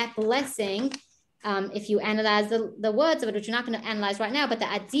blessing, and that blessing, if you analyze the words of it, which we're not going to analyze right now, but the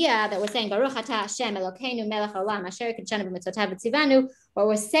idea that we're saying, Baruch atah Hashem Elokeinu melech haolam asher kidshanu b'mitzvotav v'tzivanu, what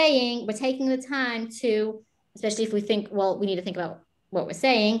we're saying, we're taking the time to, especially if we think, well, we need to think about what we're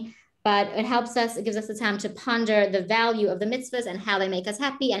saying, but it gives us the time to ponder the value of the mitzvahs and how they make us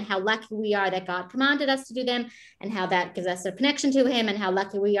happy, and how lucky we are that God commanded us to do them, and how that gives us a connection to Him, and how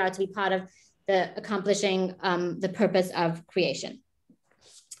lucky we are to be part of the accomplishing the purpose of creation.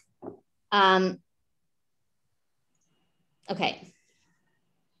 Okay.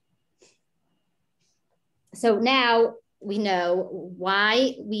 So now we know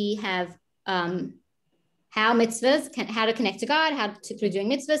why we have how to connect to God, through doing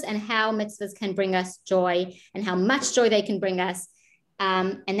mitzvahs, and how mitzvahs can bring us joy, and how much joy they can bring us.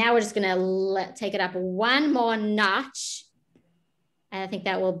 And now we're just going to take it up one more notch. And I think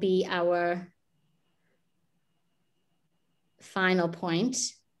that will be our final point,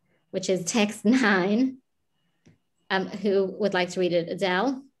 which is text 9. Who would like to read it?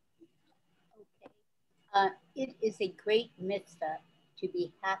 Adele? It is a great mitzvah to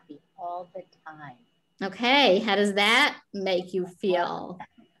be happy all the time. Okay, how does that make you feel?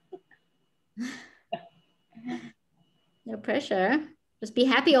 No pressure. Just be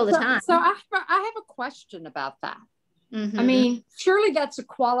happy all the time. So I have a question about that. I mean, surely that's a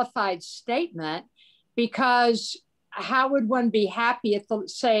qualified statement, because how would one be happy if,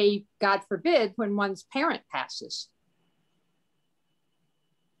 say, God forbid, when one's parent passes?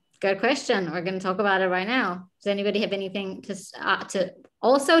 Good question. We're going to talk about it right now. Does anybody have anything to ask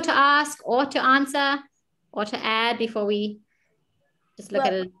or to answer or to add before we just look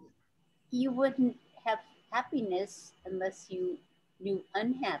at it? You wouldn't have happiness unless you knew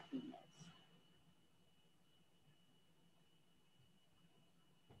unhappiness.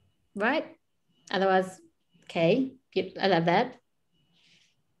 Right? Otherwise, okay, I love that.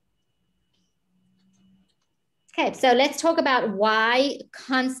 Okay, so let's talk about why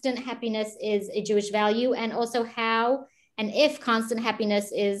constant happiness is a Jewish value, and also how and if constant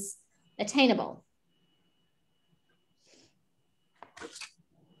happiness is attainable.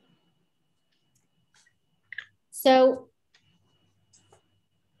 So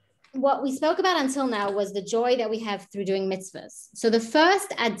what we spoke about until now was the joy that we have through doing mitzvahs. So the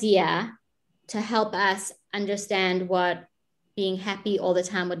first idea to help us understand what being happy all the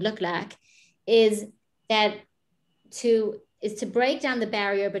time would look like is to break down the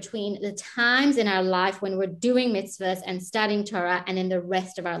barrier between the times in our life when we're doing mitzvahs and studying Torah and in the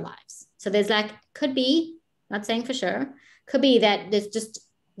rest of our lives. So there's could be, not saying for sure, could be that there's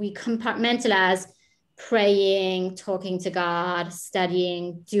we compartmentalize praying, talking to God,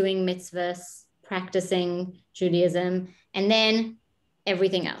 studying, doing mitzvahs, practicing Judaism, and then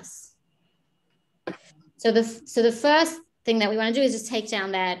everything else. So the first thing that we want to do is just take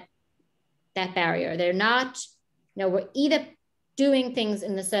down that barrier. They're not, we're either doing things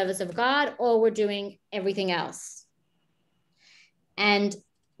in the service of God or we're doing everything else. And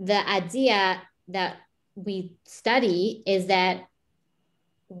the idea that we study is that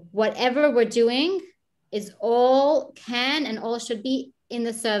whatever we're doing is all can and all should be in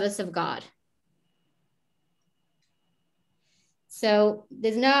the service of God. So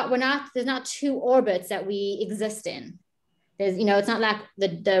there's not two orbits that we exist in. There's, it's not like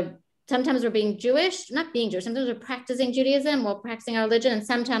sometimes we're being Jewish, not being Jewish, sometimes we're practicing Judaism or practicing our religion, and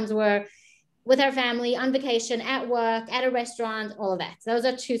sometimes we're with our family, on vacation, at work, at a restaurant, all of that. So those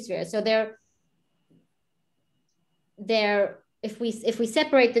are two spheres. So if we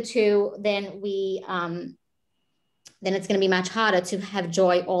separate the two, then then it's going to be much harder to have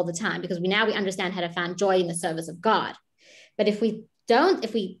joy all the time, because we understand how to find joy in the service of God. But if we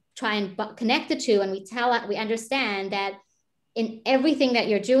try and connect the two, and we understand that in everything that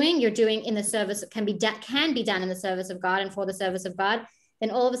you're doing in the service, can be done in the service of God and for the service of God,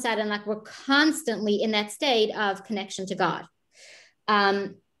 then all of a sudden, we're constantly in that state of connection to God.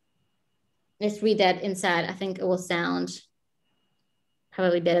 Let's read that inside. I think it will sound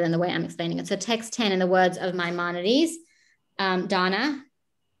probably better than the way I'm explaining it. So text 10 in the words of Maimonides, Donna.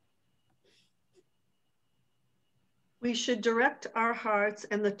 We should direct our hearts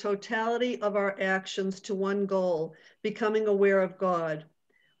and the totality of our actions to one goal, becoming aware of God.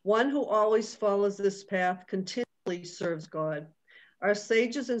 One who always follows this path continually serves God. Our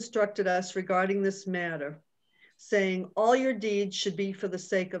sages instructed us regarding this matter, saying, all your deeds should be for the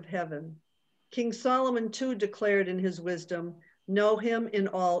sake of heaven. King Solomon too declared in his wisdom, know him in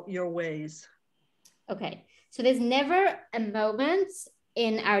all your ways. Okay, so there's never a moment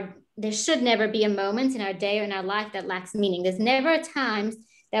there should never be a moment in our day or in our life that lacks meaning. There's never times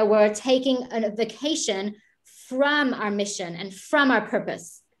that we're taking a vacation from our mission and from our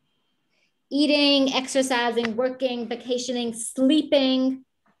purpose. Eating, exercising, working, vacationing, sleeping,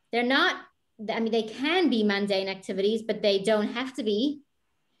 they can be mundane activities, but they don't have to be.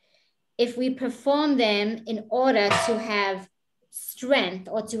 If we perform them in order to have strength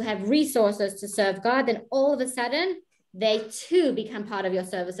or to have resources to serve God, then all of a sudden they too become part of your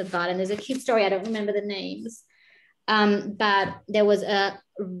service of God. And there's a cute story, I don't remember the names, but there was I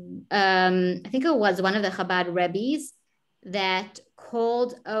think it was one of the Chabad Rebbes that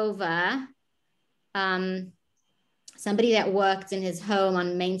called over somebody that worked in his home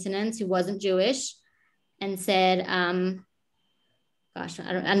on maintenance who wasn't Jewish, and said, gosh,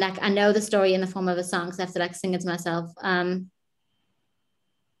 I know the story in the form of a song, so I have to sing it to myself.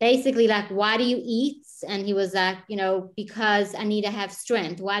 Basically, why do you eat? And he was like, because I need to have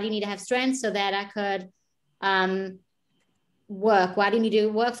strength. Why do you need to have strength? So that I could work. Why do you need to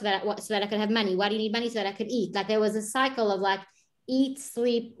work? So that I could have money. Why do you need money? So that I could eat. There was a cycle of eat,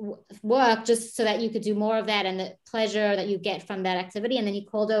 sleep, work, just so that you could do more of that and the pleasure that you get from that activity. And then he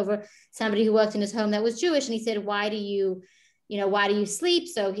called over somebody who worked in his home that was Jewish, and he said, why do you sleep?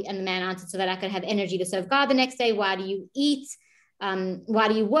 And the man answered, so that I could have energy to serve God the next day. Why do you eat? Why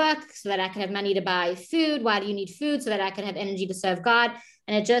do you work? So that I could have money to buy food. Why do you need food? So that I could have energy to serve God.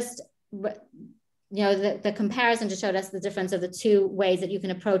 And it just, the comparison just showed us the difference of the two ways that you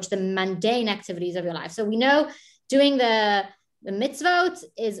can approach the mundane activities of your life. So we know doing the mitzvot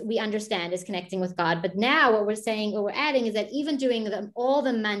we understand is connecting with God. But now what we're adding is that even doing all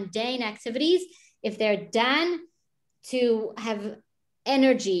the mundane activities, if they're done to have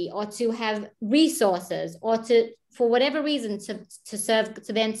energy or to have resources or for whatever reason to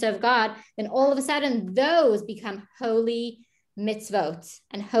then serve God, then all of a sudden those become holy mitzvot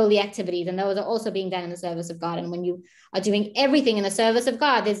and holy activities. And those are also being done in the service of God. And when you are doing everything in the service of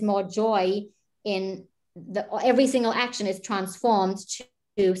God, there's more joy in every single action is transformed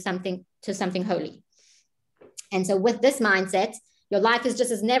to something holy. And so with this mindset, your life is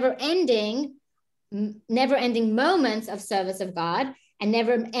just as never-ending moments of service of God, and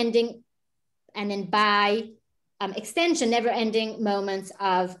never-ending, and then by extension, never-ending moments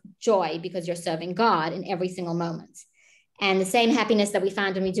of joy, because you're serving God in every single moment. And the same happiness that we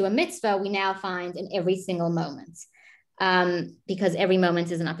find when we do a mitzvah, we now find in every single moment, because every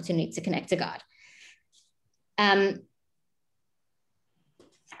moment is an opportunity to connect to God.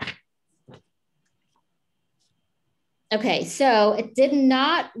 Okay, so it did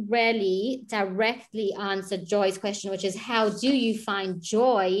not really directly answer Joy's question, which is, how do you find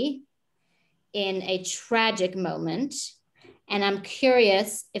joy in a tragic moment? And I'm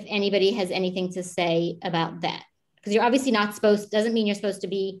curious if anybody has anything to say about that, because you're obviously doesn't mean you're supposed to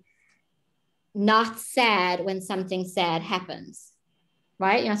be not sad when something sad happens.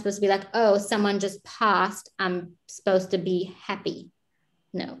 Right? You're not supposed to be like, oh, someone just passed, I'm supposed to be happy.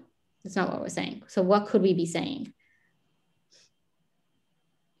 No, that's not what we're saying. So what could we be saying?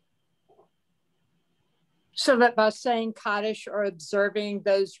 So that by saying Kaddish or observing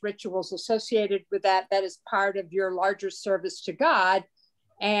those rituals associated with that is part of your larger service to God.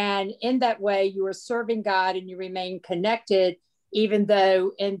 And in that way, you are serving God and you remain connected, even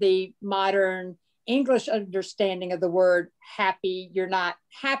though in the modern English understanding of the word happy, you're not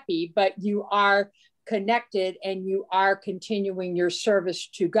happy, but you are connected and you are continuing your service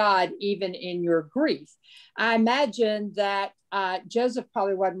to God, even in your grief. I imagine that Joseph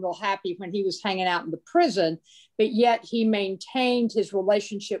probably wasn't real happy when he was hanging out in the prison, but yet he maintained his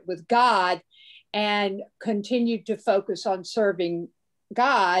relationship with God and continued to focus on serving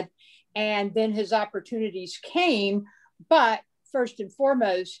God. And then his opportunities came, but first and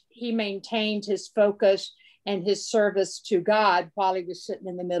foremost, he maintained his focus and his service to God while he was sitting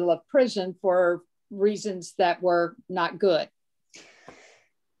in the middle of prison for reasons that were not good.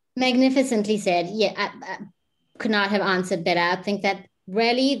 Magnificently said. Yeah, I could not have answered better. I think that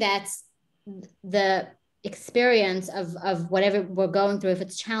really that's the experience of whatever we're going through. If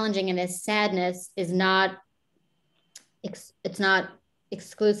it's challenging and there's sadness, it's not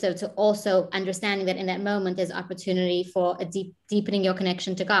exclusive to also understanding that in that moment there's opportunity for a deepening your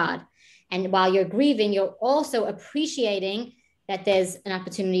connection to God. And while you're grieving, you're also appreciating that there's an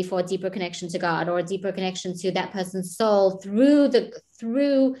opportunity for a deeper connection to God, or a deeper connection to that person's soul through the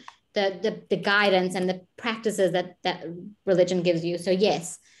guidance and the practices that religion gives you. So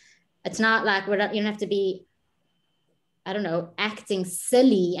yes, it's not like you don't have to be, I don't know, acting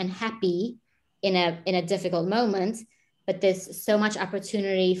silly and happy in a difficult moment. But there's so much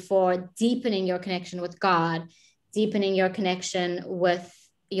opportunity for deepening your connection with God, deepening your connection with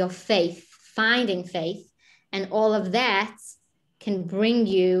your faith, finding faith, and all of that can bring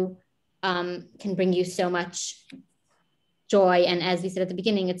you so much joy. And as we said at the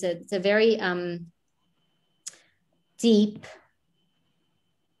beginning, it's a very deep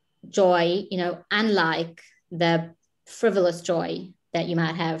joy, unlike the frivolous joy that you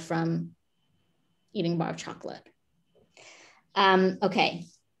might have from eating a bar of chocolate. Okay,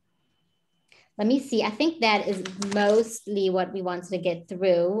 let me see. I think that is mostly what we wanted to get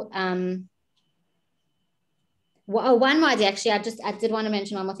through. One more idea, actually, I did want to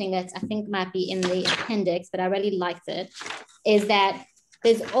mention one more thing that I think might be in the appendix, but I really liked it, is that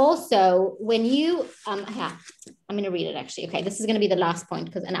there's also, when you, I'm going to read it actually. Okay, this is going to be the last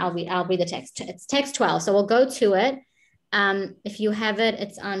point, and I'll read the text. It's text 12, so we'll go to it. If you have it,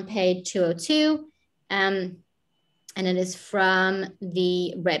 it's on page 202. And it is from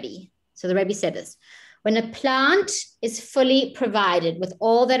the Rebbe. So the Rebbe said this: when a plant is fully provided with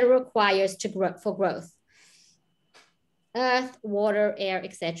all that it requires for growth, earth, water, air,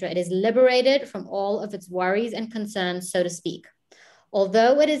 etc., it is liberated from all of its worries and concerns, so to speak.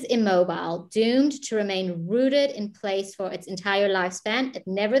 Although it is immobile, doomed to remain rooted in place for its entire lifespan, it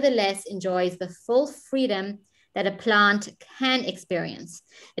nevertheless enjoys the full freedom that a plant can experience.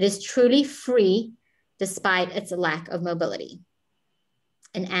 It is truly free despite its lack of mobility.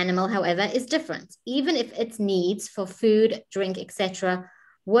 An animal, however, is different. Even if its needs for food, drink, etc.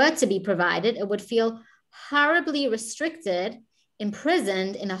 were to be provided, it would feel horribly restricted,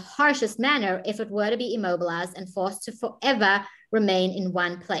 imprisoned in the harshest manner if it were to be immobilized and forced to forever remain in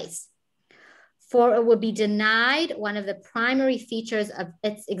one place. For it would be denied one of the primary features of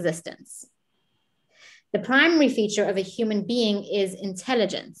its existence. The primary feature of a human being is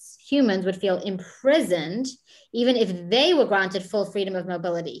intelligence. Humans would feel imprisoned even if they were granted full freedom of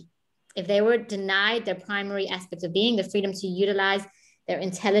mobility. If they were denied their primary aspect of being, the freedom to utilize their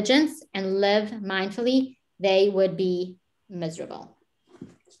intelligence and live mindfully, they would be miserable.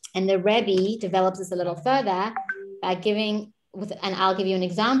 And the Rebbe develops this a little further by giving, and I'll give you an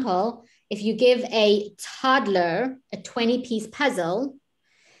example. If you give a toddler a 20-piece puzzle,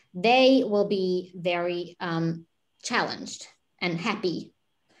 they will be very challenged and happy.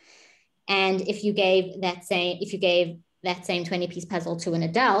 And if you gave that same 20-piece puzzle to an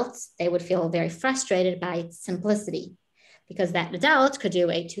adult, they would feel very frustrated by its simplicity, because that adult could do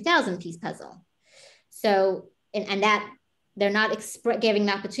a 2,000-piece puzzle. So, and that they're not giving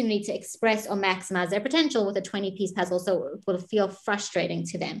the opportunity to express or maximize their potential with a 20-piece puzzle, so it will feel frustrating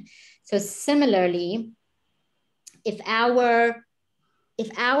to them. So similarly, if our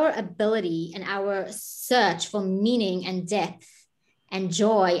ability and our search for meaning and depth and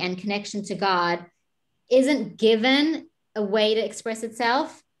joy and connection to God isn't given a way to express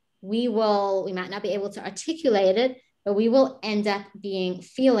itself, we might not be able to articulate it, but we will end up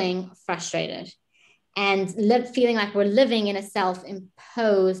feeling frustrated and feeling like we're living in a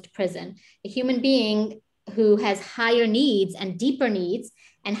self-imposed prison. A human being who has higher needs and deeper needs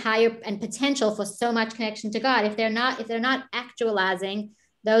and higher and potential for so much connection to God, if they're not actualizing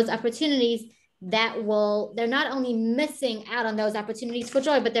those opportunities, they're not only missing out on those opportunities for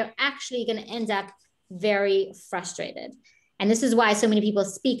joy, but they're actually going to end up very frustrated. And this is why so many people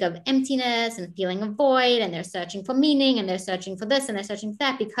speak of emptiness and feeling a void, and they're searching for meaning, and they're searching for this, and they're searching for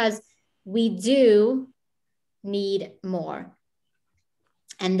that, because we do need more.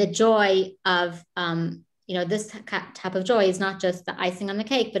 And the joy of, this type of joy is not just the icing on the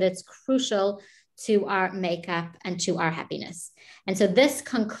cake, but it's crucial to our makeup and to our happiness. And so this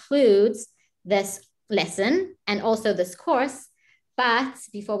concludes this lesson and also this course. But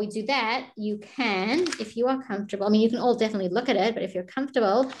before we do that, you can, if you are comfortable, you can all definitely look at it, but if you're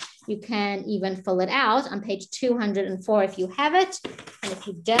comfortable, you can even fill it out on page 204 if you have it. And if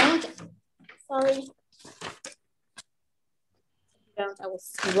you don't, sorry, I will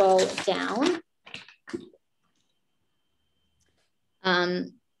scroll down.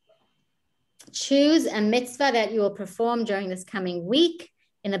 Choose a mitzvah that you will perform during this coming week.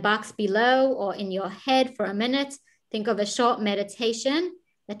 In the box below or in your head for a minute, think of a short meditation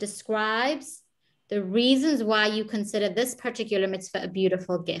that describes the reasons why you consider this particular mitzvah a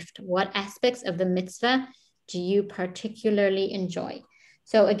beautiful gift. What aspects of the mitzvah do you particularly enjoy?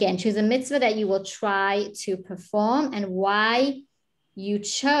 So again, choose a mitzvah that you will try to perform and why you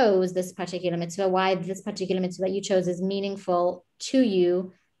chose this particular mitzvah, why this particular mitzvah that you chose is meaningful to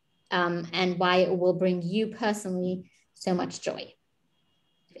you, and why it will bring you personally so much joy.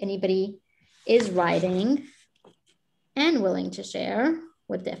 If anybody is writing and willing to share,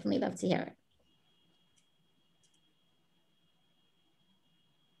 would definitely love to hear it.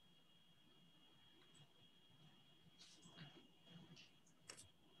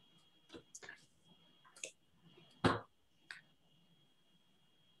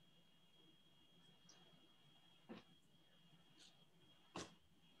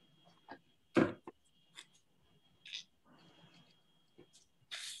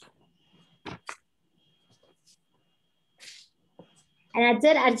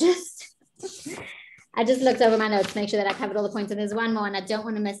 And I just looked over my notes to make sure that I covered all the points. And there's one more, and I don't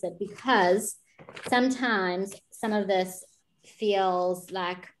want to miss it, because sometimes some of this feels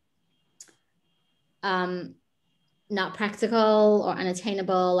like not practical or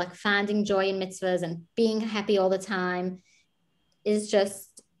unattainable, like finding joy in mitzvahs and being happy all the time is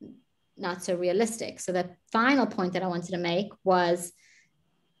just not so realistic. So the final point that I wanted to make was,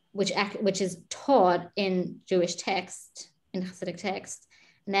 which is taught in Jewish text, in Hasidic text,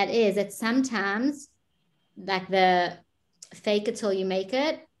 and that is that sometimes, like the fake it till you make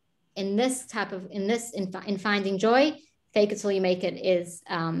it, in finding joy, fake it till you make it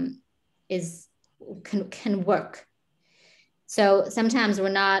can work. So sometimes we're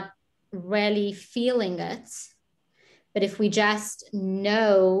not really feeling it, But if we just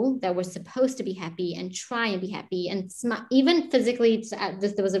know that we're supposed to be happy and try and be happy, and even physically,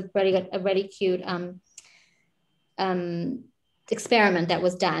 there was a really cute experiment that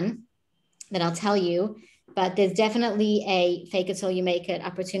was done that I'll tell you. But there's definitely a fake it till you make it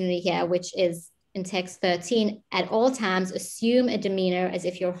opportunity here, which is in text 13. At all times, assume a demeanor as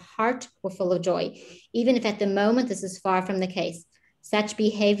if your heart were full of joy, even if at the moment this is far from the case. Such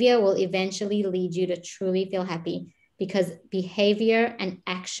behavior will eventually lead you to truly feel happy, because behavior and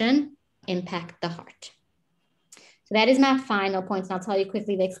action impact the heart. So that is my final point. And I'll tell you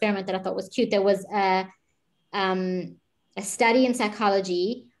quickly the experiment that I thought was cute. There was a study in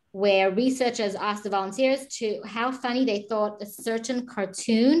psychology where researchers asked the volunteers to how funny they thought a certain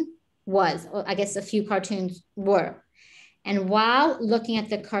cartoon was, or I guess a few cartoons were. And while looking at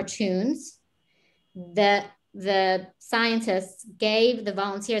the cartoons, the scientists gave the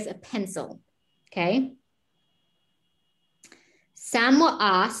volunteers a pencil, okay? Some were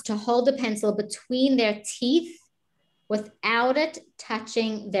asked to hold the pencil between their teeth without it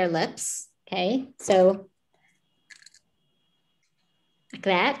touching their lips, okay? So like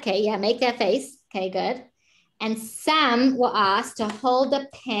that, okay, yeah, make that face, okay, good. And some were asked to hold the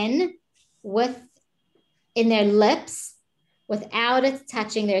pen in their lips without it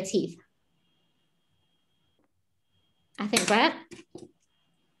touching their teeth. I think, right?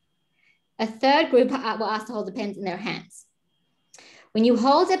 A third group were asked to hold the pens in their hands. When you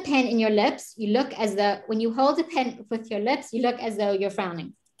hold a pen in your lips, you look as though, when you hold a pen with your lips, you look as though you're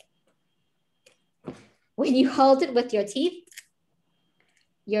frowning. When you hold it with your teeth,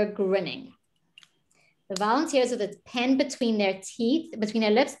 you're grinning. The volunteers with a pen between their teeth, between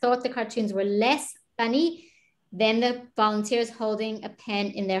their lips, thought the cartoons were less funny than the volunteers holding a pen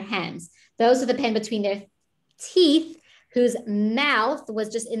in their hands. Those with a pen between their teeth, whose mouth was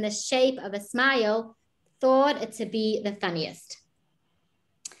just in the shape of a smile, thought it to be the funniest.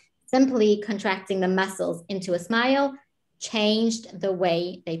 Simply contracting the muscles into a smile changed the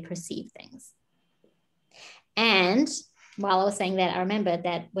way they perceive things. And while I was saying that, I remembered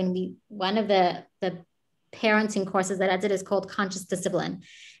that one of the parenting courses that I did is called Conscious Discipline.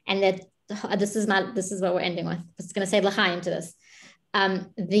 And that this is what we're ending with. I'm just going to say l'chaim to this.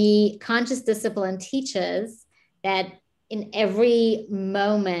 The Conscious Discipline teaches that in every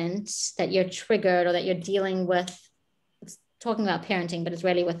moment that you're triggered or that you're dealing with, it's talking about parenting, but it's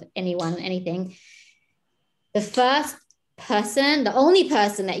really with anyone, anything. The only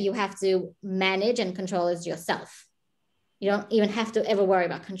person that you have to manage and control is yourself. You don't even have to ever worry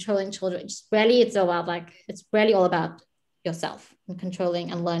about controlling children. It's really all about yourself and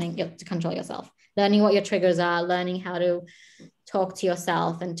controlling and learning to control yourself, learning what your triggers are, learning how to talk to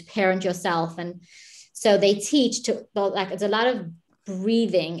yourself and to parent yourself. And so they teach it's a lot of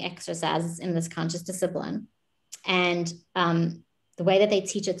breathing exercises in this conscious discipline. And the way that they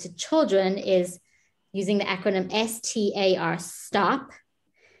teach it to children is using the acronym STAR, stop,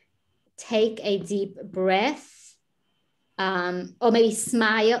 take a deep breath, or maybe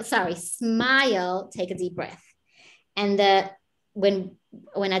smile, take a deep breath. And when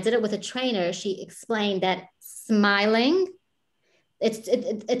I did it with a trainer, she explained that smiling,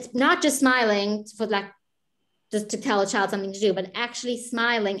 it's not just smiling for just to tell a child something to do, but actually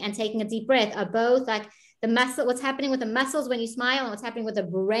smiling and taking a deep breath are both like the muscle, what's happening with the muscles when you smile and what's happening with the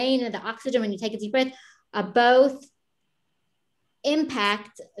brain and the oxygen when you take a deep breath are both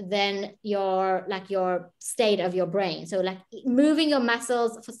impact then your state of your brain. So like moving your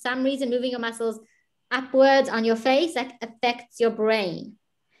muscles, for some reason, moving your muscles upwards on your face affects your brain,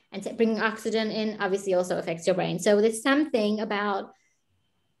 and bringing oxygen in obviously also affects your brain. So there's something about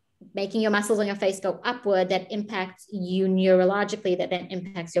making your muscles on your face go upward that impacts you neurologically, that then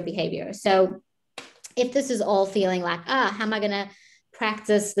impacts your behavior. So if this is all feeling like, how am I going to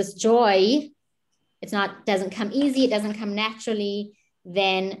practice this joy? Doesn't come easy, it doesn't come naturally,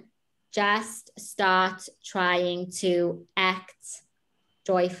 then just start trying to act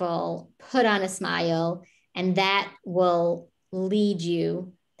joyful, put on a smile, and that will lead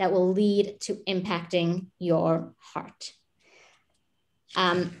to impacting your heart.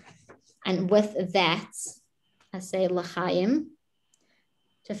 And with that, I say l'chaim,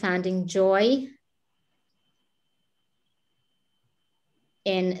 to finding joy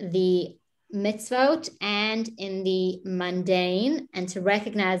in the mitzvot and in the mundane, and to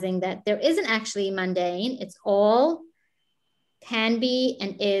recognizing that there isn't actually mundane. It's all can be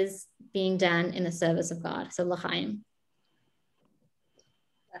and is being done in the service of God. So l'chaim.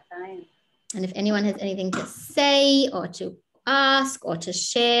 L'chaim. And if anyone has anything to say or to ask or to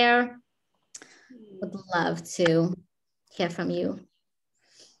share, would love to hear from you.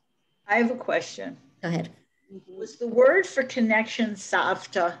 I have a question. Go ahead. Was the word for connection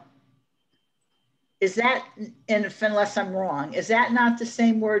savta? Is that, and if, unless I'm wrong, is that not the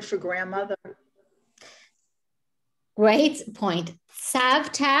same word for grandmother? Great point.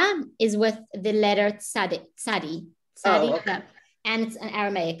 Savta is with the letter tsadi, Oh, okay. and it's an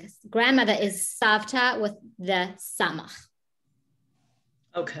Aramaic. Grandmother is savta with the samach.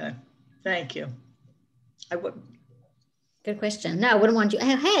 Okay, thank you. I would. Good question. No, I wouldn't want you.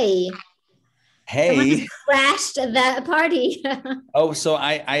 Hey. Hey. Crashed the party. Oh, so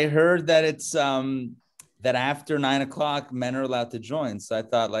I heard that it's that after 9 o'clock, men are allowed to join. So I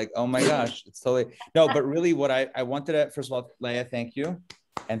thought like, oh my gosh, it's totally, no, but really what I wanted to, first of all, Leah, thank you.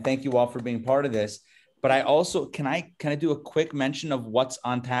 And thank you all for being part of this. But I also, can I do a quick mention of what's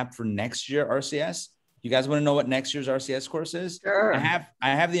on tap for next year RCS? You guys want to know what next year's RCS course is? Sure. I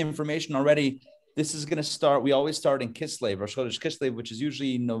have the information already. This is going to start, we always start in Kislev, or Sollish Kislev, which is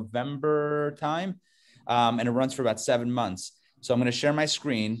usually November time. And it runs for about 7 months. So I'm going to share my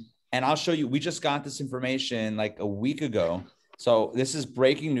screen and I'll show you, we just got this information like a week ago. So this is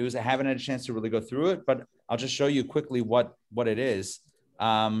breaking news. I haven't had a chance to really go through it, but I'll just show you quickly what it is.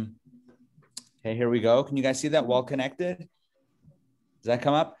 Okay, here we go. Can you guys see that? Well connected. Does that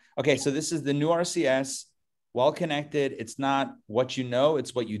come up? Okay, so this is the new RCS, well connected. It's not what you know,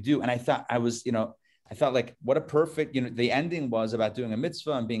 it's what you do. And I thought I thought like, what a perfect, the ending was about doing a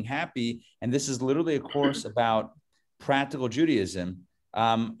mitzvah and being happy. And this is literally a course about practical Judaism.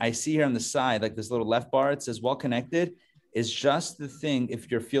 I see here on the side, like this little left bar, it says well connected is just the thing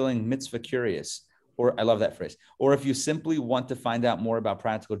if you're feeling mitzvah curious, or I love that phrase, or if you simply want to find out more about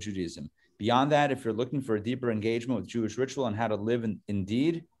practical Judaism. Beyond that, if you're looking for a deeper engagement with Jewish ritual and how to live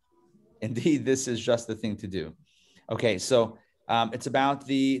indeed, this is just the thing to do. Okay, so it's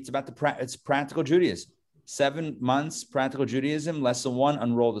practical Judaism. 7 months, practical Judaism. Lesson 1,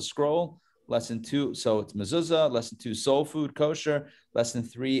 unroll the scroll. Lesson 2, so it's mezuzah. Lesson 2, soul food, kosher. Lesson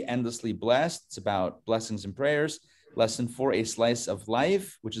 3, endlessly blessed. It's about blessings and prayers. Lesson 4, a slice of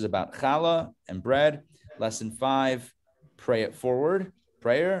life, which is about challah and bread. Lesson 5, pray it forward,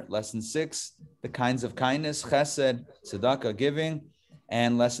 prayer. Lesson 6, the kinds of kindness, chesed, tzedakah, giving.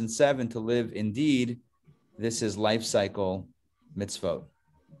 And lesson 7, to live indeed. This is life cycle mitzvot.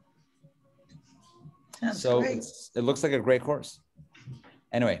 So it looks like a great course.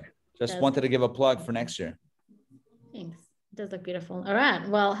 Anyway, just wanted to give a plug for next year. Thanks. It does look beautiful. All right.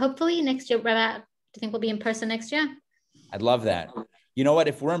 Well, hopefully next year, Rabbi, do you think we'll be in person next year? I'd love that. You know what?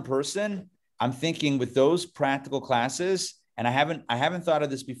 If we're in person, I'm thinking with those practical classes, and I haven't thought of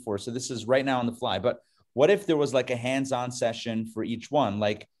this before, so this is right now on the fly, but what if there was like a hands-on session for each one,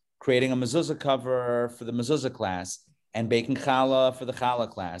 like creating a mezuzah cover for the mezuzah class and baking challah for the challah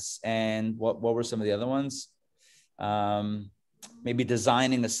class? And what were some of the other ones? Maybe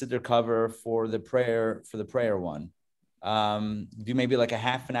designing a siddur cover for the prayer one. Do maybe like a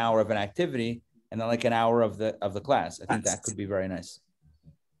half an hour of an activity and then like an hour of the class. I think that could be very nice.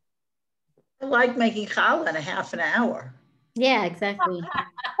 I like making challah in a half an hour. Yeah, exactly.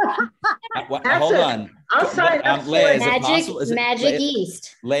 Hold on. I'll sign up for Leah, magic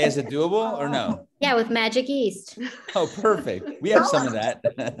yeast. Leah, is it doable or no? Yeah, with magic yeast. Oh, perfect. We have some of that.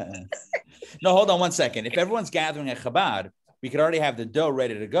 No, hold on one second. If everyone's gathering at Chabad, we could already have the dough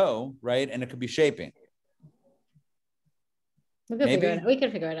ready to go, right? And it could be shaping. We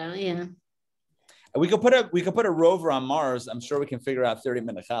could figure it out. Yeah. We could put a rover on Mars. I'm sure we can figure out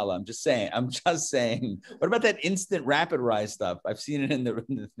 30-minute challah. I'm just saying. What about that instant rapid rise stuff? I've seen it in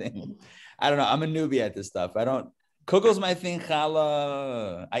the thing. I don't know. I'm a newbie at this stuff. Kugel's my thing.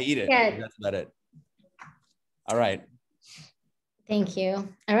 Challah, I eat it. Yeah. That's about it. All right. Thank you.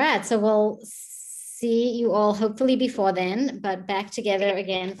 All right. So we'll see you all hopefully before then, but back together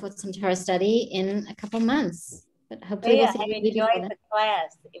again for some Torah study in a couple months. But hopefully we'll see you enjoyed the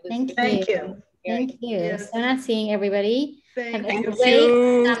class. It was Thank you. Thank you. Yes. So nice seeing everybody. Thank Have you. a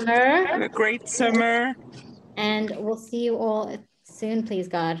great summer. Have a great summer. And we'll see you all soon, please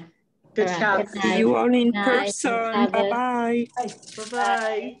God. Good All job. See you all in Night. person. Bye-bye.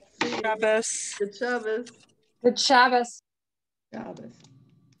 Bye-bye. Shabbos. Good Shabbos. Good Shabbos. Shabbos.